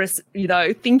torturous,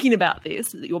 thinking about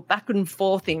this, your back and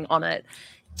forthing on it,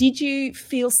 did you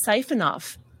feel safe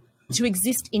enough to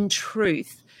exist in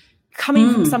truth,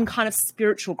 coming from some kind of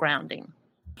spiritual grounding?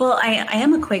 Well, I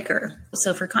am a Quaker.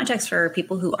 So for context, for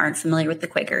people who aren't familiar with the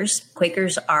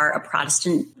Quakers are a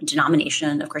Protestant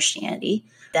denomination of Christianity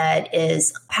that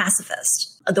is pacifist.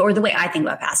 Or the way I think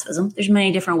about pacifism, there's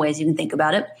many different ways you can think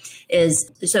about it,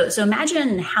 is so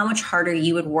imagine how much harder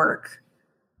you would work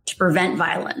to prevent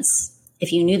violence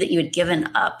if you knew that you had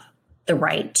given up the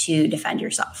right to defend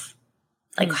yourself.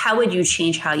 How would you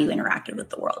change how you interacted with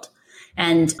the world?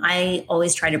 And I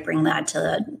always try to bring that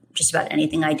to just about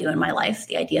anything I do in my life,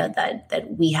 the idea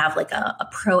that we have a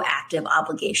proactive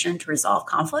obligation to resolve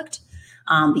conflict,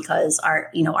 because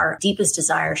our deepest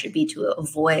desire should be to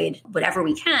avoid whatever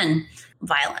we can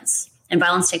violence. And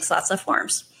violence takes lots of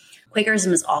forms.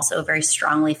 Quakerism is also very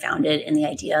strongly founded in the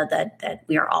idea that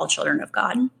we are all children of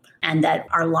God and that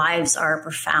our lives are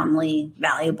profoundly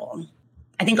valuable.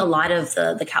 I think a lot of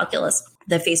the calculus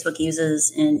that Facebook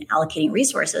uses in allocating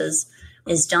resources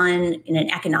is done in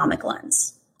an economic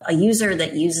lens. A user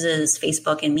that uses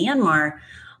Facebook in Myanmar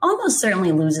almost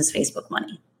certainly loses Facebook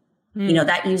money.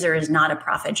 That user is not a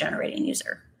profit-generating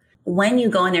user. When you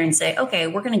go in there and say, okay,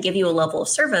 we're going to give you a level of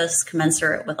service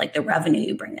commensurate with the revenue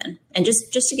you bring in. And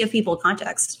just to give people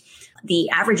context, the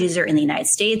average user in the United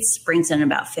States brings in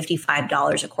about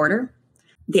 $55 a quarter.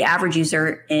 The average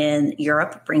user in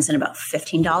Europe brings in about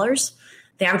 $15.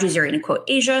 The average user in, quote,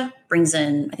 Asia brings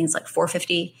in, I think it's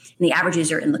 $450. And the average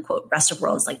user in the, quote, rest of the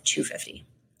world is $250.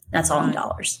 That's all in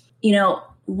dollars.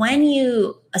 When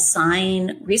you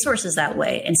assign resources that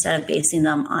way, instead of basing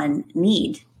them on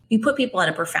need, you put people at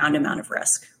a profound amount of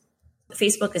risk.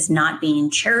 Facebook is not being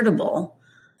charitable,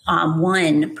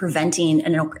 preventing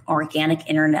an organic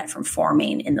internet from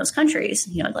forming in those countries,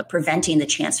 preventing the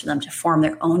chance for them to form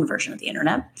their own version of the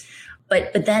internet,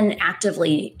 but then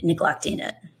actively neglecting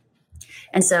it.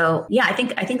 And so, I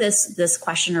think this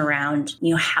question around,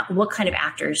 what kind of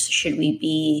actors should we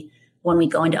be when we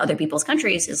go into other people's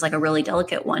countries is a really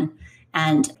delicate one.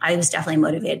 And I was definitely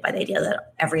motivated by the idea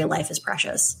that every life is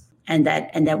precious and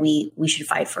that we should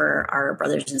fight for our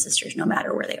brothers and sisters no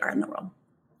matter where they are in the world.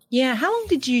 Yeah. How long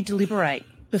did you deliberate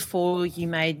before you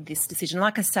made this decision?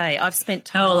 Like I say, I've spent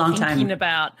time a long thinking time.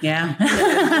 about Yeah.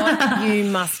 what you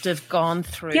must have gone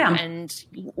through and,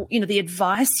 the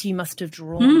advice you must have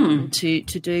drawn to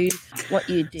do what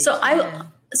you did. So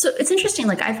it's interesting.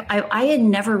 Like I had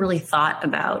never really thought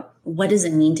about what does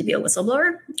it mean to be a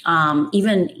whistleblower,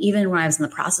 even when I was in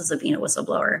the process of being a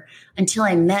whistleblower, until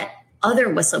I met other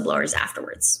whistleblowers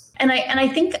afterwards. And I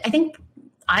think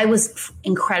I was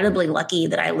incredibly lucky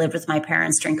that I lived with my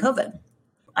parents during COVID.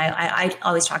 I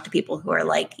always talk to people who are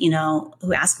like,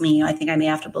 who ask me, I think I may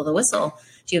have to blow the whistle.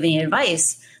 Do you have any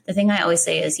advice? The thing I always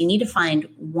say is you need to find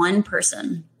one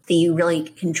person that you really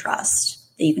can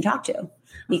trust, that you can talk to.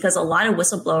 Because a lot of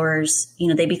whistleblowers,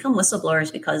 they become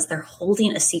whistleblowers because they're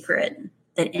holding a secret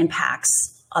that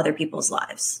impacts other people's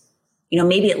lives.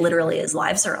 Maybe it literally is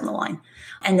lives are on the line.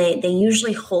 And they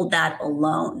usually hold that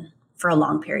alone for a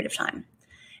long period of time.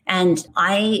 And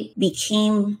I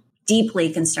became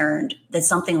deeply concerned that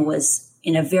something was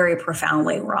in a very profound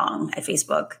way wrong at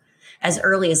Facebook as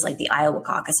early as like the Iowa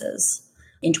caucuses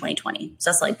in 2020. So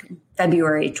that's like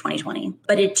February 2020.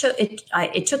 But it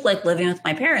took like living with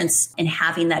my parents and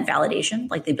having that validation,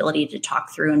 like the ability to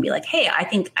talk through and be like, hey, I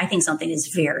think something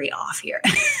is very off here.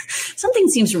 Something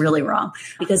seems really wrong,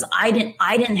 because I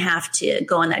didn't have to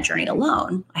go on that journey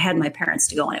alone. I had my parents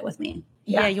to go on it with me.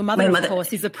 Yeah, your mother, of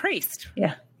course, is a priest.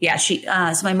 Yeah. Yeah, she.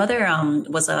 So my mother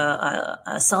was a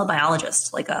cell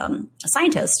biologist, like a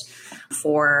scientist,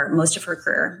 for most of her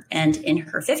career. And in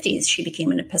her 50s, she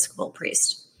became an Episcopal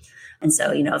priest. And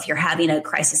so, if you're having a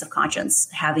crisis of conscience,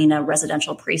 having a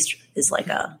residential priest is like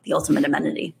the ultimate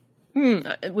amenity.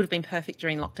 It would have been perfect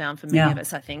during lockdown for many of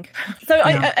us, I think. So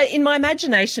I, in my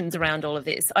imaginations around all of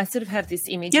this, I sort of have this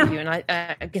image of you, and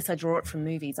I guess I draw it from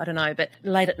movies. I don't know, but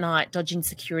late at night, dodging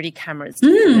security cameras to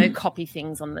photocopy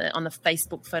things on the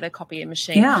Facebook photocopier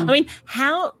machine. Yeah. I mean,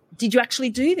 how did you actually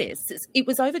do this? It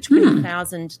was over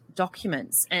 20,000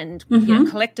 documents and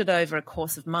collected over a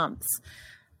course of months.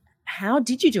 How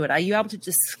did you do it? Are you able to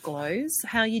disclose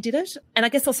how you did it? And I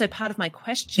guess also part of my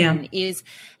question is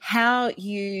how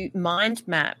you mind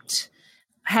mapped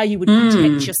how you would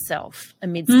protect yourself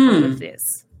amidst all of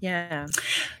this. Yeah.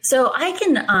 So I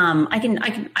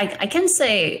can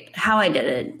say how I did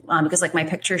it because like my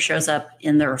picture shows up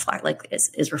in the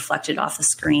is reflected off the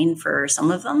screen for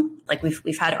some of them. Like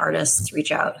we've had artists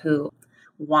reach out who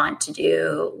want to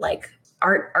do like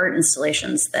art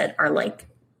installations that are like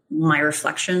my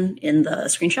reflection in the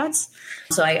screenshots.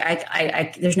 So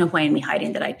I there's no point in me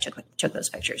hiding that I took those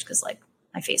pictures because like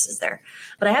my face is there.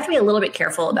 But I have to be a little bit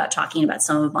careful about talking about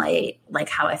some of my, like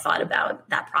how I thought about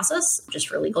that process, just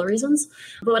for legal reasons.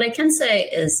 But what I can say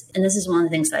is, and this is one of the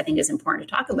things that I think is important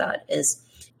to talk about, is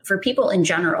for people in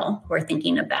general who are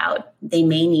thinking about, they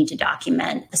may need to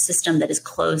document a system that is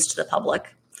closed to the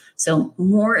public. So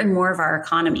more and more of our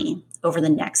economy over the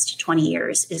next 20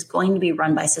 years is going to be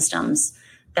run by systems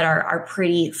that are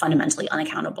pretty fundamentally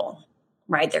unaccountable,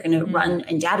 right? They're going to run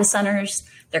in data centers.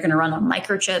 They're going to run on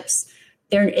microchips.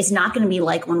 It's not going to be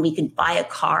like when we could buy a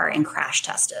car and crash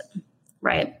test it,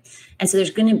 right? And so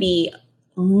there's going to be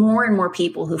more and more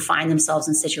people who find themselves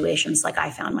in situations like I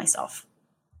found myself,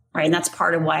 right? And that's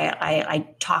part of why I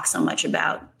talk so much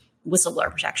about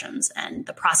whistleblower protections and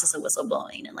the process of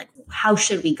whistleblowing and like how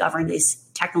should we govern these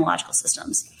technological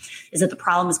systems, is that the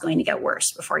problem is going to get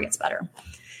worse before it gets better.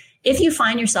 If you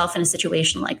find yourself in a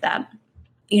situation like that,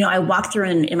 I walk through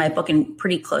in my book in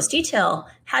pretty close detail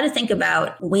how to think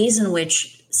about ways in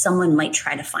which someone might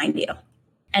try to find you.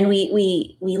 And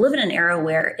we live in an era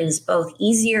where it is both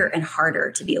easier and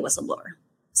harder to be a whistleblower.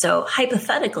 So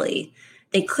hypothetically,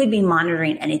 they could be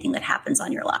monitoring anything that happens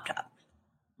on your laptop,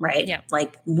 right? Yeah.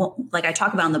 Like I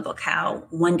talk about in the book how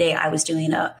one day I was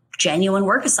doing a genuine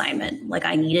work assignment. Like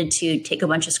I needed to take a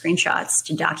bunch of screenshots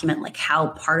to document like how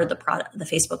part of the product, the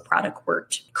Facebook product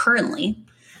worked currently.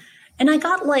 And I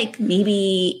got like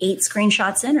maybe 8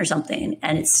 screenshots in or something,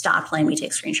 and it stopped letting me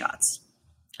take screenshots.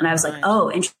 And I was like,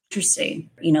 oh, interesting.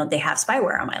 They have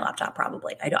spyware on my laptop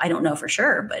probably. I don't know for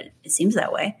sure, but it seems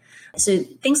that way. So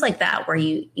things like that where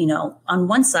on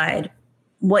one side,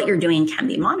 what you're doing can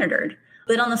be monitored.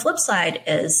 But on the flip side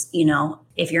is,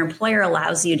 if your employer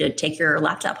allows you to take your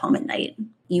laptop home at night,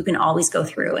 you can always go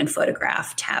through and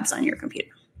photograph tabs on your computer.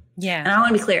 Yeah. And I want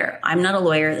to be clear. I'm not a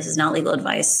lawyer. This is not legal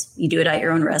advice. You do it at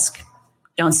your own risk.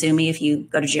 Don't sue me if you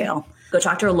go to jail. Go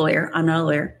talk to a lawyer. I'm not a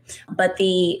lawyer. But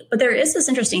there is this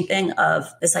interesting thing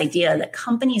of this idea that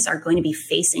companies are going to be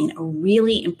facing a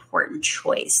really important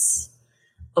choice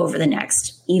over the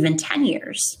next even 10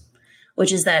 years,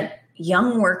 which is that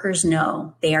young workers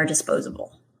know they are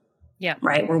disposable. Yeah.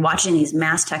 Right. We're watching these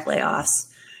mass tech layoffs.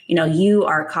 You know, you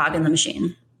are a cog in the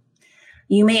machine.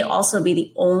 You may also be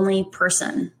the only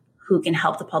person who can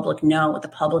help the public know what the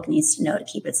public needs to know to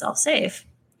keep itself safe.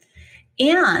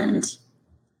 And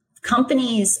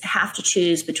companies have to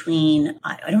choose between,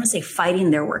 I don't want to say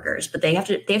fighting their workers, but they have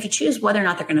to choose whether or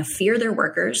not they're going to fear their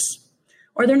workers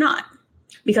or they're not.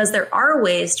 Because there are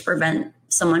ways to prevent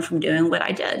someone from doing what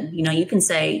I did. You know, you can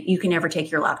say you can never take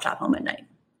your laptop home at night.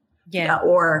 Yeah.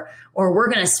 Or we're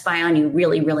going to spy on you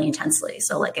really, really intensely.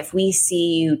 So like if we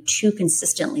see you too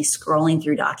consistently scrolling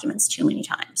through documents too many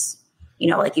times, you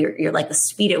know, like you're like the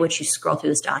speed at which you scroll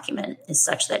through this document is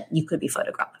such that you could be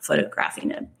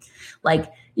photographing it.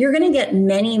 Like you're going to get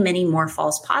many, many more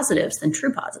false positives than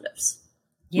true positives.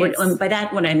 Yes. By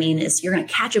that, what I mean is you're going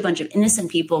to catch a bunch of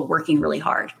innocent people working really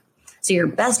hard. So your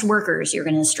best workers, you're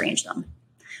going to estrange them.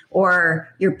 Or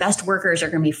your best workers are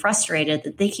going to be frustrated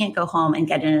that they can't go home and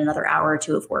get in another hour or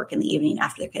two of work in the evening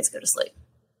after their kids go to sleep.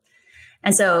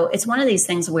 And so it's one of these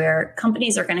things where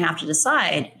companies are going to have to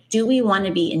decide, do we want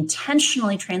to be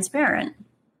intentionally transparent?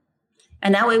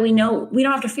 And that way we know we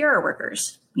don't have to fear our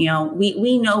workers. You know,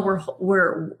 we know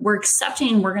we're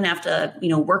accepting we're going to have to, you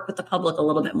know, work with the public a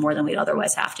little bit more than we'd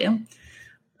otherwise have to.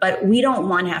 But we don't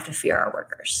want to have to fear our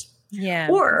workers. Yeah.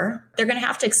 Or they're going to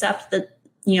have to accept that,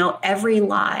 you know, every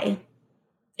lie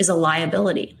is a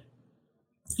liability.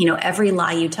 You know, every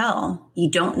lie you tell,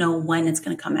 you don't know when it's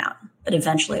going to come out, but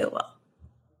eventually it will.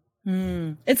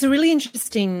 It's a really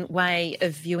interesting way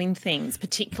of viewing things,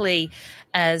 particularly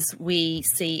as we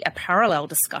see a parallel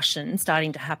discussion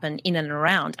starting to happen in and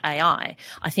around AI.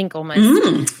 I think almost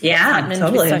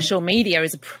totally. with social media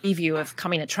is a preview of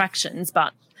coming attractions,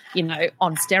 but you know,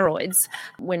 on steroids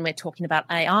when we're talking about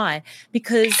AI,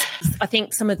 because I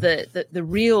think some of the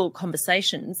real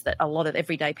conversations that a lot of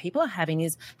everyday people are having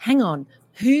is, hang on,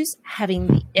 who's having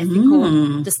the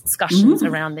ethical discussions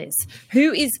around this?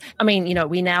 Who is, I mean, you know,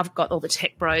 we now have got all the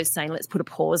tech bros saying, let's put a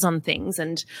pause on things.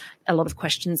 And a lot of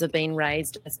questions have been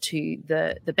raised as to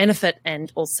the benefit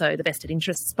and also the vested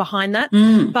interests behind that.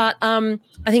 But I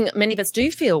think many of us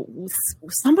do feel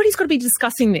somebody's got to be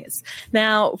discussing this.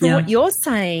 Now, from what you're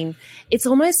saying, it's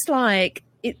almost like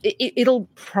it'll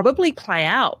probably play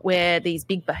out where these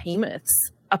big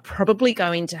behemoths are probably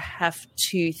going to have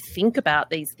to think about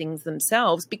these things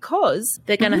themselves, because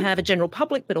they're going to have a general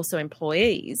public, but also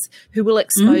employees who will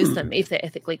expose them if they're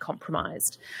ethically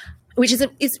compromised, which is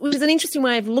an interesting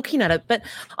way of looking at it. But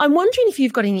I'm wondering if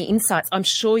you've got any insights. I'm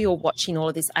sure you're watching all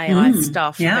of this AI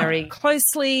stuff very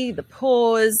closely, the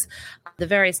pause, the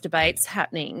various debates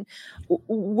happening.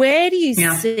 Where do you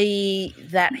see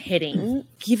that heading,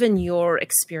 given your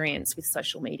experience with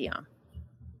social media?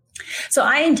 So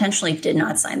I intentionally did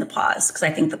not sign the pause because I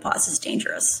think the pause is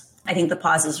dangerous. I think the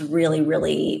pause is really,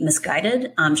 really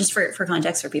misguided. Just for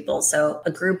context for people. So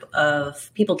a group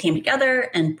of people came together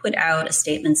and put out a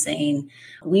statement saying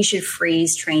we should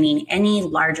freeze training any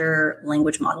larger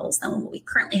language models than what we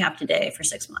currently have today for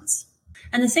 6 months.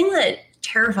 And the thing that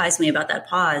terrifies me about that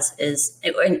pause is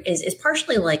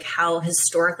partially like how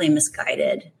historically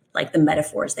misguided like the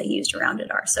metaphors they used around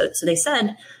it are. So they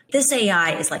said, this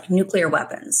AI is like nuclear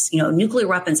weapons. You know, nuclear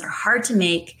weapons are hard to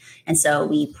make. And so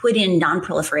we put in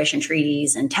non-proliferation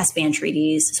treaties and test ban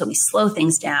treaties. So we slow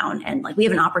things down. And like we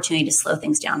have an opportunity to slow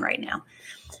things down right now.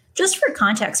 Just for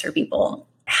context for people,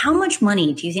 how much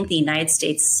money do you think the United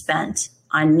States spent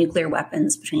on nuclear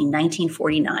weapons between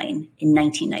 1949 and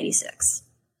 1996?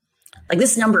 Like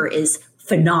this number is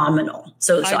phenomenal.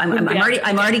 So I'm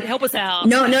already help us out.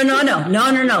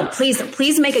 No.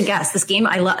 Please make a guess. This game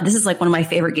I love. This is like one of my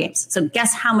favorite games. So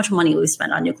guess how much money we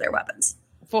spent on nuclear weapons?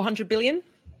 400 billion?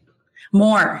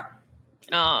 More.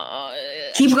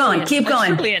 Keep going.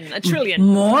 A trillion.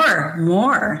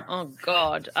 More. Oh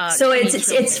God. So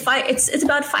it's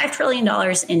about $5 trillion in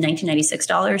 1996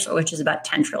 dollars, which is about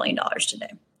 $10 trillion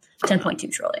today.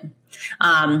 10.2 trillion.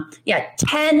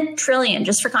 10 trillion.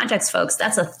 Just for context, folks,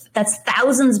 that's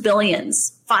thousands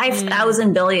billions,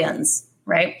 5,000 billions,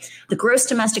 right? The gross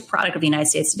domestic product of the United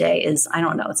States today is, I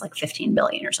don't know, it's like 15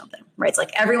 billion or something, right? It's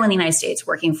like everyone in the United States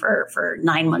working for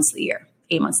 9 months of the year,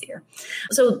 8 months of the year.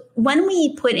 So when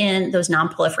we put in those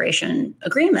non-proliferation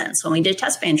agreements, when we did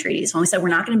test ban treaties, when we said we're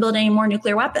not going to build any more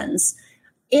nuclear weapons,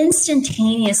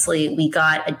 instantaneously we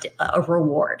got a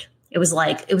reward. It was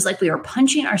like we were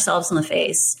punching ourselves in the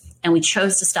face, and we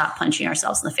chose to stop punching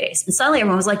ourselves in the face. And suddenly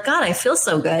everyone was like, God, I feel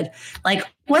so good. Like,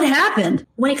 what happened?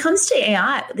 When it comes to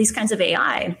AI, these kinds of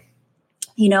AI,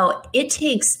 you know, it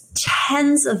takes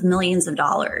tens of millions of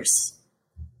dollars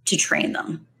to train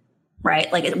them.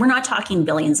 right? Like we're not talking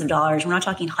billions of dollars. We're not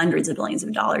talking hundreds of billions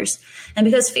of dollars. And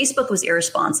because Facebook was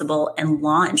irresponsible and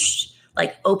launched,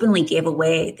 like openly gave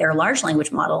away their large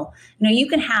language model, you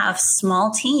can have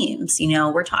small teams,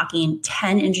 we're talking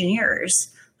 10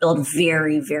 engineers build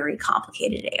very, very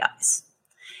complicated AIs.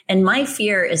 And my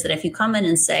fear is that if you come in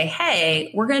and say,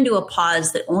 hey, we're going to do a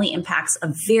pause that only impacts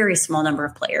a very small number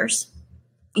of players,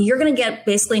 you're going to get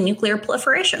basically nuclear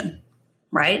proliferation,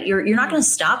 right? You're not going to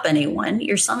stop anyone.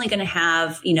 You're suddenly going to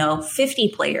have, 50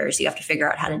 players you have to figure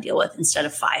out how to deal with instead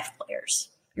of 5 players.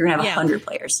 You're going to have 100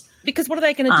 players. Because what are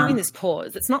they going to do in this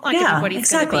pause? It's not like everybody's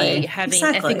going to be having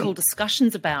ethical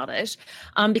discussions about it.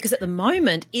 Because at the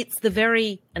moment, it's the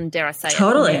very, and dare I say it,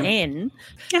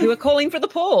 who are calling for the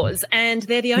pause. And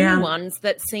they're the only ones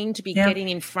that seem to be getting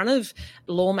in front of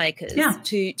lawmakers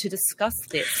to discuss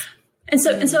this. And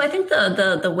so I think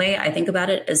the way I think about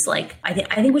it is like, I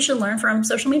think we should learn from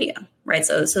social media, right?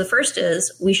 So the first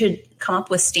is we should come up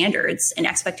with standards and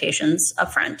expectations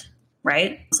upfront,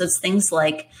 right? So it's things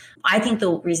like, I think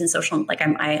the reason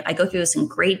I go through this in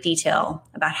great detail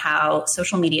about how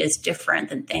social media is different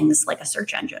than things like a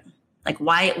search engine. Like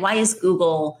why is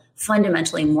Google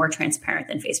fundamentally more transparent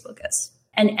than Facebook is?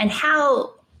 And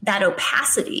how that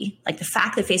opacity, like the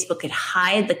fact that Facebook could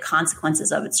hide the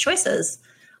consequences of its choices,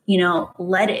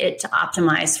 led it to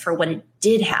optimize for what it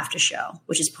did have to show,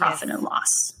 which is profit and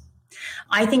loss.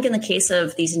 I think in the case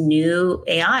of these new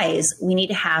AIs, we need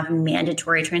to have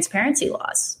mandatory transparency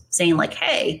laws saying like,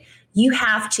 hey, you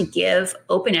have to give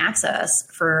open access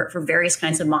for various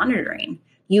kinds of monitoring.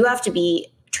 You have to be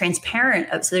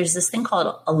transparent. So there's this thing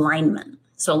called alignment.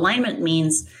 So alignment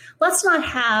means let's not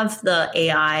have the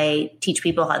AI teach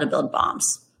people how to build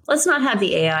bombs. Let's not have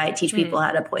the AI teach people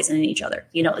how to poison each other.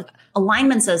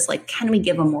 Alignment says like, can we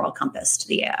give a moral compass to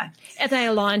the AI? Are they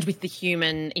aligned with the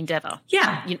human endeavor?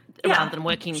 Rather than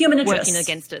working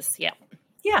against us. Yeah.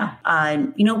 Yeah.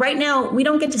 Right now we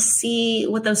don't get to see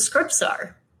what those scripts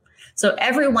are. So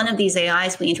every one of these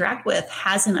AIs we interact with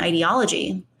has an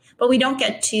ideology, but we don't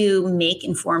get to make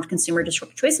informed consumer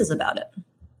choices about it.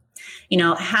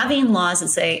 Having laws that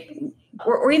say,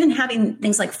 or even having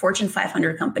things like Fortune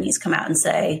 500 companies come out and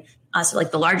say, so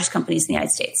like the largest companies in the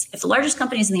United States, if the largest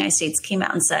companies in the United States came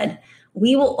out and said,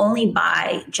 we will only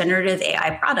buy generative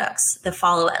AI products that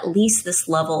follow at least this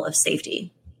level of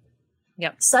safety.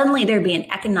 Yep. Suddenly there'd be an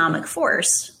economic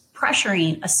force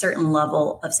pressuring a certain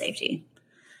level of safety.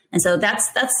 And so that's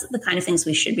the kind of things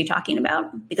we should be talking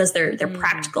about because they're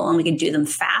practical and we can do them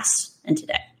fast and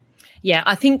today. Yeah,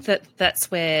 I think that's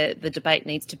where the debate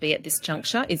needs to be at this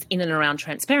juncture is in and around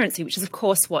transparency, which is, of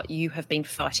course, what you have been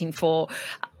fighting for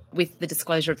with the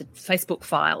disclosure of the Facebook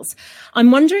files. I'm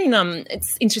wondering,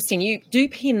 it's interesting, you do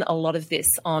pin a lot of this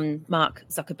on Mark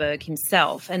Zuckerberg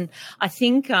himself. And I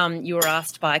think you were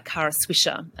asked by Kara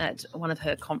Swisher at one of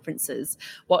her conferences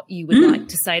what you would like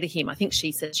to say to him. I think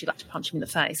she said she'd like to punch him in the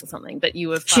face or something, but you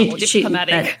were far more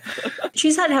diplomatic.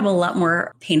 She's had to have a lot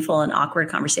more painful and awkward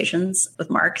conversations with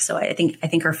Mark. So I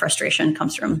think her frustration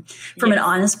comes from an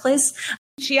honest place.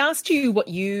 She asked you what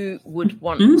you would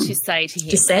want to say to him.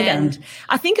 To say and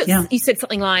I think you said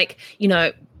something like,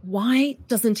 why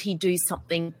doesn't he do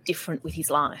something different with his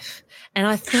life? And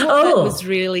I thought that was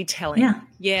really telling.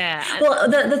 Yeah. Well,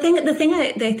 the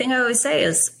thing I always say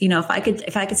is, if I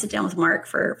could sit down with Mark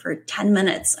for 10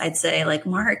 minutes, I'd say like,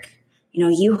 Mark,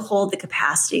 you hold the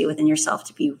capacity within yourself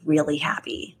to be really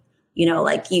happy.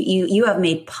 Like you have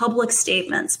made public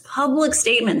statements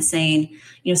saying,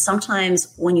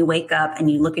 sometimes when you wake up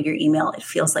and you look at your email, it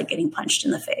feels like getting punched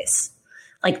in the face.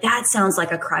 Like that sounds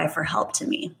like a cry for help to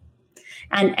me.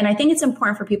 And I think it's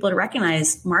important for people to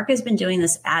recognize Mark has been doing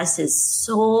this as his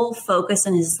sole focus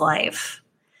in his life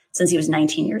since he was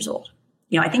 19 years old.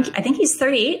 I think he's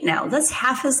 38 now. That's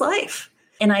half his life.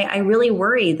 And I really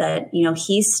worry that,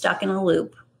 he's stuck in a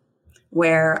loop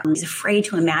where he's afraid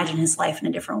to imagine his life in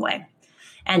a different way.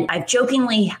 And I've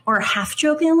jokingly or half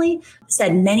jokingly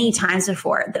said many times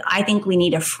before that I think we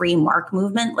need a free Mark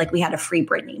movement, like we had a free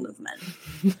Britney movement,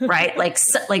 right? Like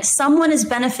someone is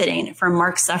benefiting from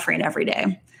Mark's suffering every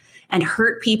day, and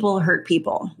hurt people.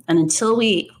 And until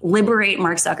we liberate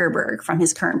Mark Zuckerberg from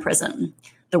his current prison,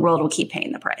 the world will keep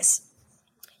paying the price.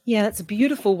 Yeah, that's a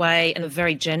beautiful way and a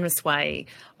very generous way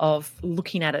of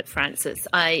looking at it, Frances.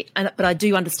 But I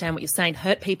do understand what you're saying.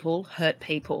 Hurt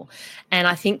people. And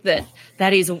I think that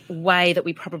is a way that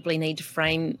we probably need to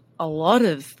frame a lot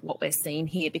of what we're seeing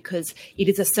here, because it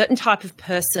is a certain type of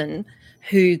person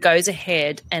who goes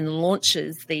ahead and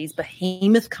launches these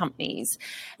behemoth companies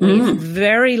with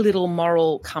very little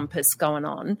moral compass going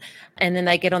on, and then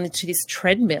they get onto this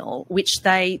treadmill, which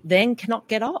they then cannot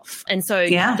get off. And so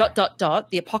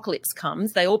the apocalypse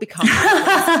comes, they all become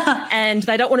and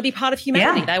they don't want to be part of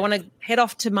humanity. They want to head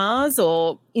off to Mars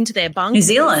or into their bunks. New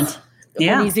Zealand.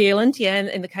 New Zealand,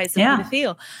 in the case of Peter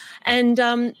Thiel. And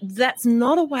that's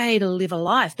not a way to live a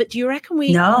life. But do you reckon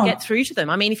we can get through to them?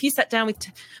 I mean, if you sat down with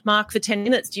Mark for 10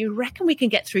 minutes, do you reckon we can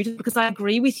get through to them? Because I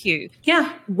agree with you.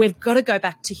 Yeah. We've got to go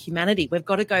back to humanity. We've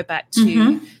got to go back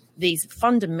to these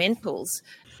fundamentals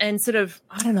and sort of,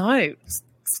 I don't know,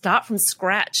 start from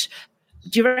scratch.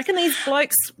 Do you reckon these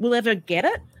blokes will ever get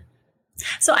it?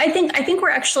 So I think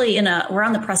we're actually we're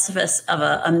on the precipice of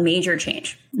a major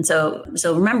change. And so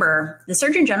remember, the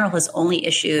Surgeon General has only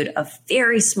issued a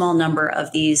very small number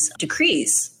of these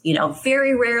decrees.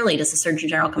 Very rarely does the Surgeon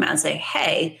General come out and say,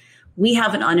 hey, we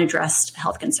have an unaddressed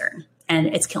health concern and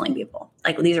it's killing people.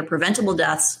 Like, these are preventable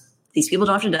deaths. These people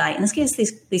don't have to die. In this case,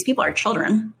 these people are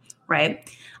children, right?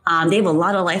 They have a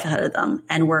lot of life ahead of them,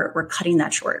 and we're cutting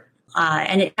that short.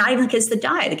 And not even the kids that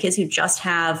die, the kids who just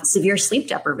have severe sleep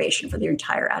deprivation for their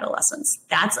entire adolescence.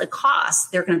 That's a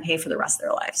cost they're going to pay for the rest of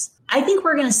their lives. I think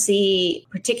we're going to see,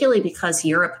 particularly because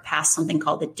Europe passed something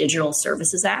called the Digital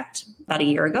Services Act about a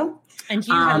year ago. And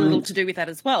you had a little to do with that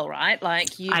as well, right?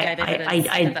 Like, you gave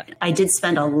evidence. I did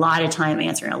spend a lot of time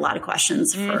answering a lot of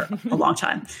questions for a long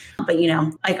time. But,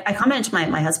 I commented to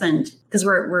my husband, because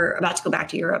we're about to go back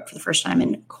to Europe for the first time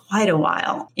in quite a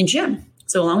while in June.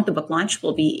 So along with the book launch,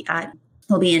 we'll be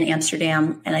in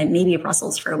Amsterdam and maybe in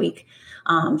Brussels for a week,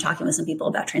 talking with some people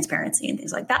about transparency and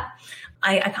things like that.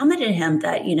 I commented to him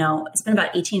that, it's been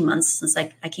about 18 months since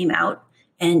I came out,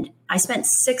 and I spent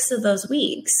 6 of those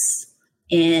weeks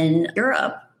in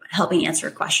Europe helping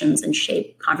answer questions and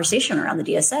shape conversation around the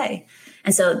DSA.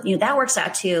 And so, that works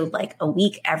out to like a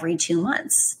week every 2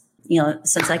 months,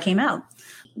 since I came out.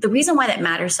 The reason why that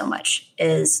matters so much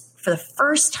is, for the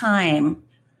first time,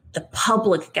 the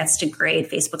public gets to grade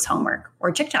Facebook's homework or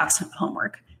TikTok's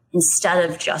homework instead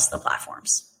of just the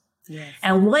platforms. Yes.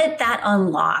 And what that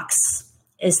unlocks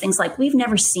is things like, we've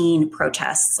never seen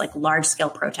protests, like large-scale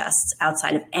protests,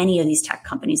 outside of any of these tech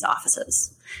companies'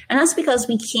 offices. And that's because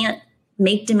we can't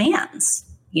make demands.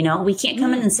 We can't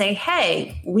come in and say,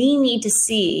 hey, we need to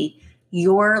see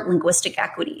your linguistic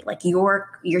equity, like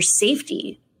your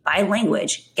safety by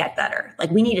language, get better. Like,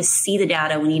 we need to see the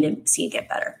data. We need to see it get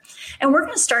better. And we're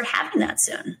going to start having that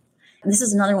soon. And this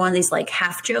is another one of these like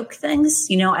half joke things.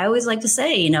 I always like to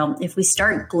say, if we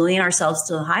start gluing ourselves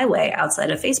to the highway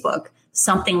outside of Facebook,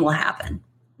 something will happen.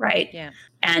 Right. Yeah.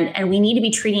 And we need to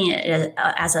be treating it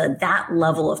as that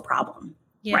level of problem.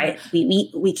 Yeah. Right.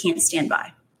 We can't stand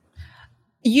by.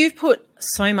 You've put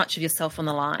so much of yourself on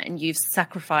the line. You've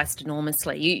sacrificed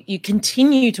enormously. You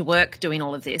continue to work doing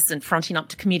all of this and fronting up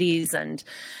to committees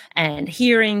and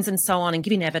hearings and so on and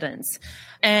giving evidence.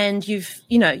 And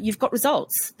you've got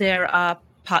results. There are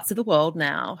parts of the world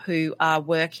now who are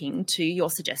working to your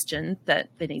suggestion that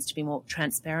there needs to be more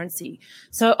transparency.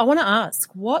 So I want to ask,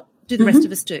 what do the rest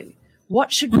of us do?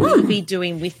 What should we be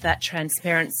doing with that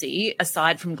transparency,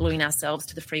 aside from gluing ourselves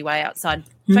to the freeway outside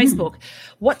Facebook?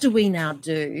 What do we now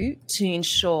do to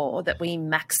ensure that we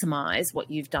maximise what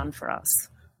you've done for us?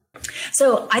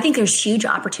 So I think there's huge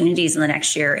opportunities in the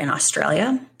next year in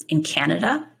Australia, in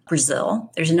Canada,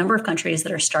 Brazil. There's a number of countries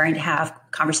that are starting to have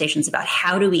conversations about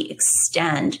how do we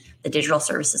extend the Digital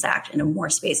Services Act into more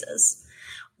spaces.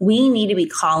 We need to be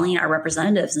calling our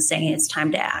representatives and saying it's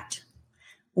time to act.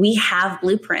 We have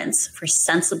blueprints for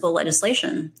sensible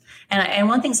legislation. And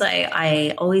one of the things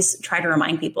I always try to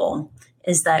remind people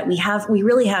is that we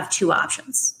really have 2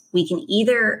 options. We can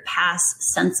either pass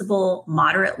sensible,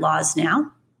 moderate laws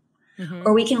now,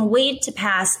 or we can wait to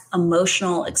pass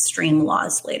emotional, extreme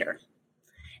laws later.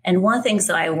 And one of the things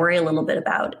that I worry a little bit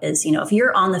about is, if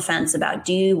you're on the fence about,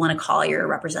 do you want to call your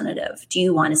representative? Do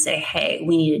you want to say, hey,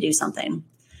 we need to do something?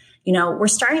 We're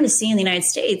starting to see in the United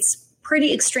States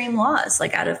pretty extreme laws,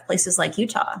 like out of places like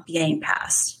Utah, getting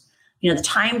passed. The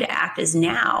time to act is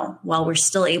now, while we're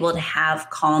still able to have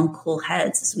calm, cool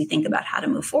heads as we think about how to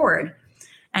move forward.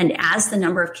 And as the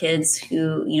number of kids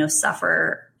who,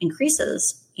 suffer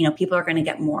increases, people are going to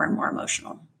get more and more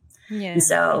emotional. Yeah. And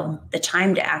so the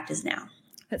time to act is now.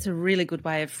 That's a really good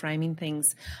way of framing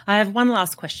things. I have one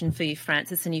last question for you,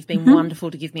 Frances, and you've been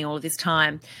wonderful to give me all of this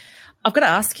time. I've got to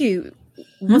ask you,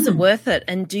 was it worth it?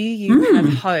 And do you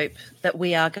have hope that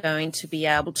we are going to be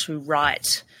able to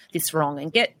right this wrong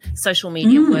and get social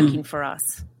media working for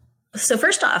us? So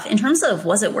first off, in terms of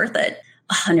was it worth it?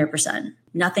 100%.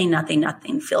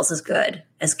 Nothing feels as good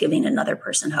as giving another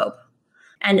person hope.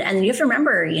 And you have to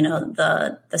remember,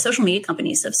 the social media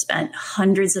companies have spent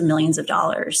hundreds of millions of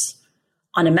dollars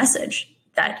on a message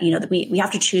that, that we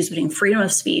have to choose between freedom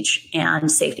of speech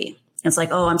and safety. And it's like,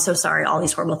 oh, I'm so sorry, all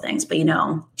these horrible things, but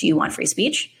do you want free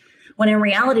speech? When in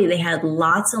reality, they had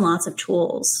lots and lots of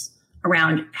tools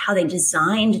around how they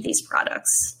designed these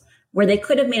products where they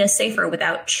could have made us safer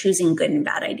without choosing good and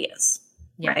bad ideas.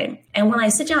 Yeah. Right. And when I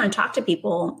sit down and talk to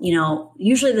people,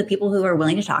 usually the people who are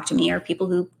willing to talk to me are people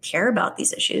who care about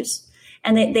these issues.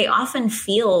 And they often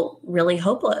feel really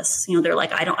hopeless. They're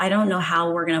like, I don't know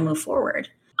how we're going to move forward.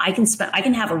 I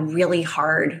can have a really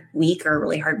hard week or a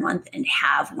really hard month and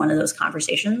have one of those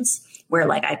conversations where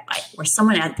where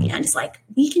someone at the end is like,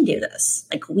 we can do this.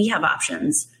 Like, we have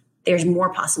options. There's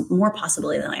more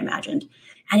possibility than I imagined.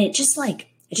 And it just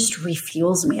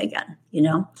refuels me again,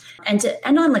 And to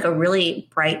end on a really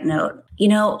bright note,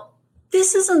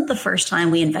 this isn't the first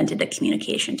time we invented a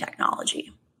communication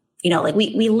technology.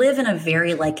 We live in a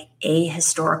very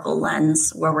ahistorical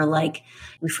lens where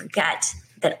we forget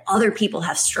that other people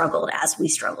have struggled as we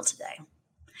struggle today.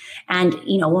 And,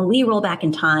 when we roll back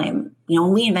in time,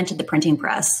 when we invented the printing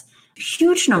press,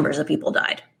 huge numbers of people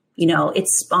died. It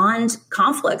spawned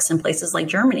conflicts in places like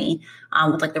Germany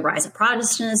with the rise of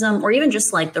Protestantism, or even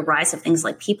just the rise of things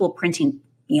like people printing,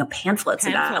 pamphlets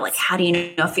about how do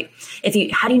you know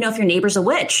how do you know if your neighbor's a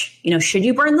witch? Should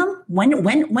you burn them? When do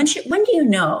you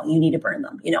know you need to burn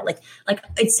them?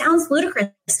 It sounds ludicrous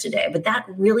today, but that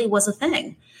really was a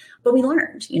thing. But we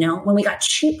learned, when we got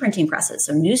cheap printing presses,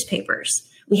 so newspapers,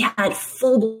 we had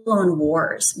full-blown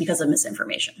wars because of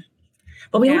misinformation.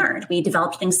 But we learned. We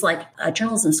developed things like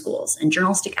journalism schools and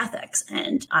journalistic ethics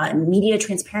and media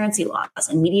transparency laws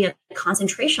and media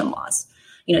concentration laws.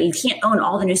 You can't own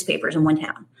all the newspapers in one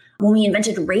town. When we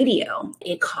invented radio,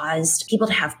 it caused people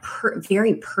to have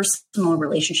very personal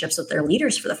relationships with their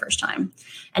leaders for the first time.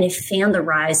 And it fanned the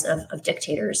rise of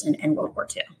dictators in World War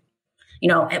II.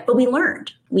 But we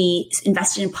learned. We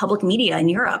invested in public media in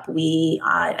Europe. We,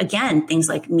 again, things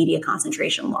like media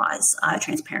concentration laws,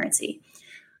 transparency.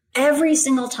 Every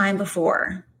single time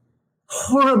before,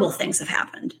 horrible things have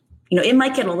happened. It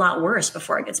might get a lot worse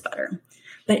before it gets better.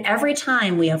 But every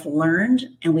time we have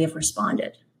learned and we have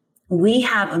responded. We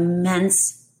have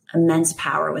immense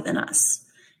power within us.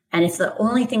 And if the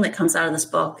only thing that comes out of this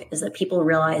book is that people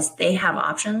realize they have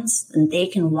options and they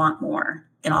can want more,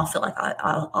 then I'll feel like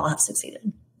I'll have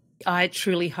succeeded. I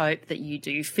truly hope that you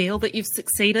do feel that you've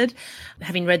succeeded.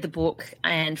 Having read the book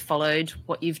and followed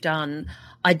what you've done,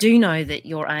 I do know that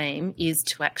your aim is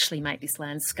to actually make this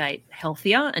landscape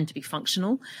healthier and to be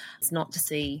functional. It's not to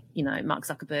see, Mark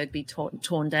Zuckerberg be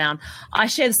torn down. I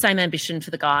share the same ambition for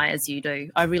the guy as you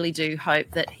do. I really do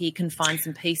hope that he can find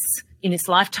some peace in his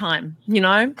lifetime,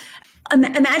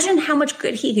 Imagine how much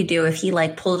good he could do if he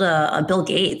pulled a Bill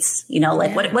Gates,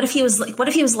 what if he was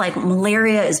like,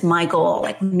 malaria is my goal,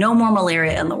 no more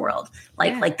malaria in the world.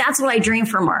 That's what I dream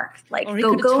for Mark.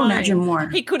 Go imagine more.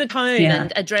 He could atone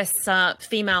and address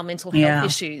female mental health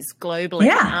issues globally.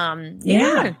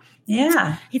 Yeah.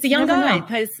 He's a young guy.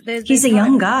 He's a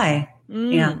young guy.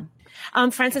 Yeah.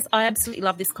 Frances, I absolutely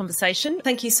love this conversation.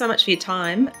 Thank you so much for your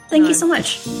time. Thank you so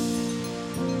much.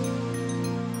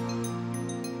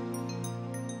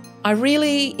 I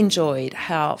really enjoyed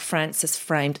how Frances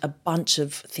framed a bunch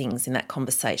of things in that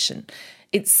conversation.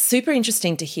 It's super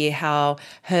interesting to hear how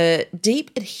her deep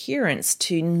adherence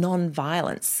to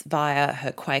non-violence via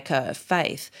her Quaker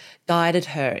faith guided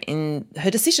her in her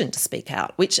decision to speak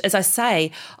out, which, as I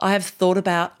say, I have thought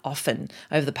about often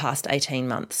over the past 18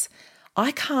 months. I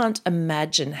can't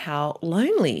imagine how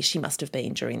lonely she must have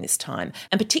been during this time,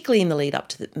 and particularly in the lead up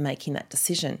to making that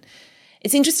decision.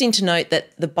 It's interesting to note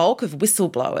that the bulk of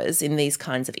whistleblowers in these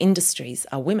kinds of industries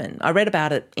are women. I read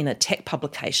about it in a tech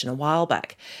publication a while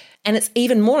back. And it's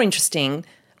even more interesting,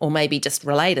 or maybe just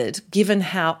related, given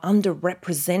how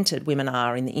underrepresented women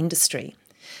are in the industry.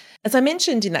 As I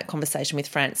mentioned in that conversation with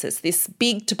Frances, this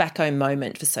big tobacco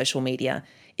moment for social media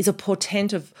is a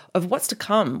portent of what's to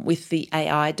come with the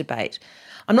AI debate.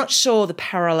 I'm not sure the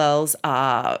parallels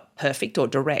are perfect or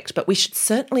direct, but we should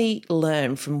certainly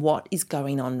learn from what is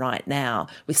going on right now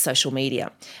with social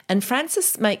media. And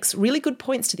Frances makes really good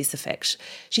points to this effect.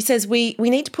 She says we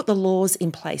need to put the laws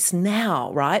in place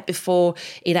now, right, before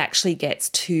it actually gets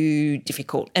too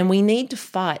difficult. And we need to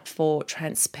fight for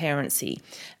transparency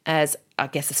as, I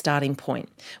guess, a starting point.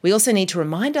 We also need to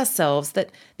remind ourselves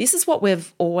that this is what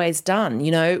we've always done.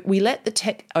 We let the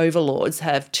tech overlords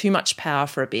have too much power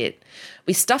for a bit.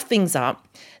 We stuff things up.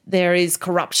 There is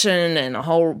corruption and a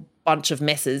whole bunch of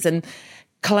messes and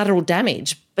collateral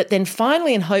damage. But then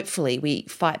finally and hopefully we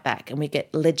fight back and we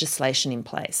get legislation in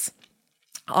place.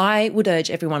 I would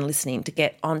urge everyone listening to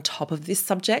get on top of this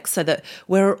subject so that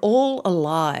we're all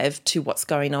alive to what's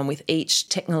going on with each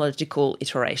technological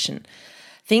iteration.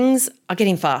 Things are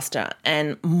getting faster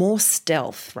and more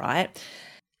stealth, right?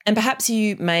 And perhaps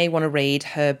you may want to read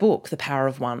her book, The Power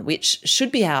of One, which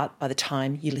should be out by the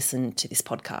time you listen to this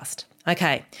podcast.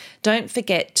 Okay, don't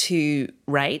forget to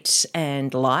rate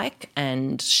and like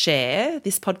and share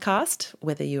this podcast,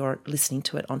 whether you're listening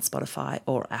to it on Spotify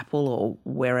or Apple or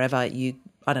wherever you,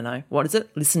 I don't know, what is it?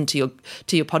 Listen to your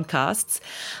podcasts.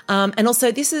 And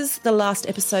also, this is the last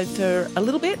episode for a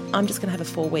little bit. I'm just going to have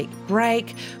a 4-week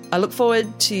break. I look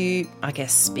forward to, I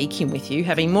guess, speaking with you,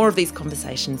 having more of these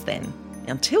conversations then.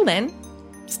 Until then,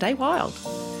 stay wild.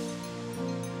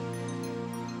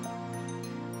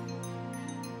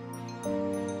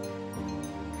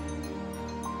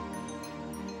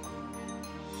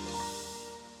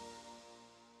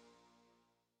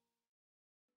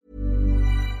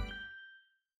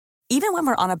 Even when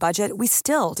we're on a budget, we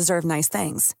still deserve nice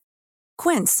things.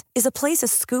 Quince is a place to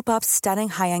scoop up stunning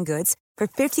high-end goods for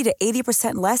 50 to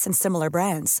 80% less than similar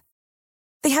brands.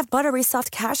 They have buttery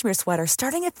soft cashmere sweaters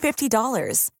starting at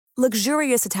 $50,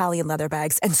 luxurious Italian leather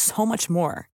bags, and so much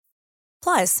more.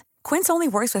 Plus, Quince only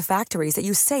works with factories that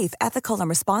use safe, ethical, and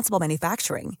responsible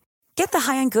manufacturing. Get the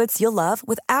high-end goods you'll love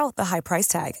without the high price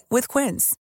tag with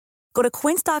Quince. Go to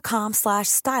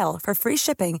quince.com/style for free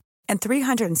shipping and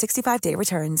 365-day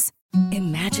returns.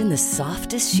 Imagine the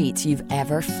softest sheets you've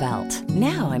ever felt.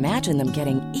 Now imagine them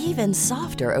getting even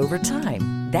softer over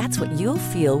time. That's what you'll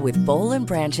feel with Boll &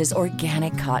 Branch's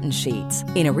organic cotton sheets.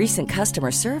 In a recent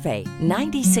customer survey,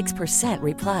 96%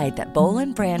 replied that Boll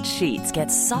 & Branch sheets get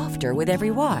softer with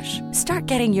every wash. Start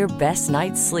getting your best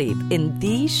night's sleep in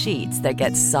these sheets that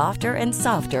get softer and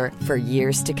softer for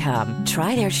years to come.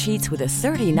 Try their sheets with a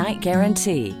 30-night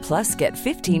guarantee. Plus, get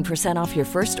 15% off your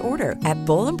first order at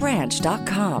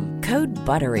bollandbranch.com. Code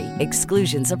BUTTERY.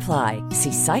 Exclusions apply.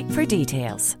 See site for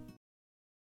details.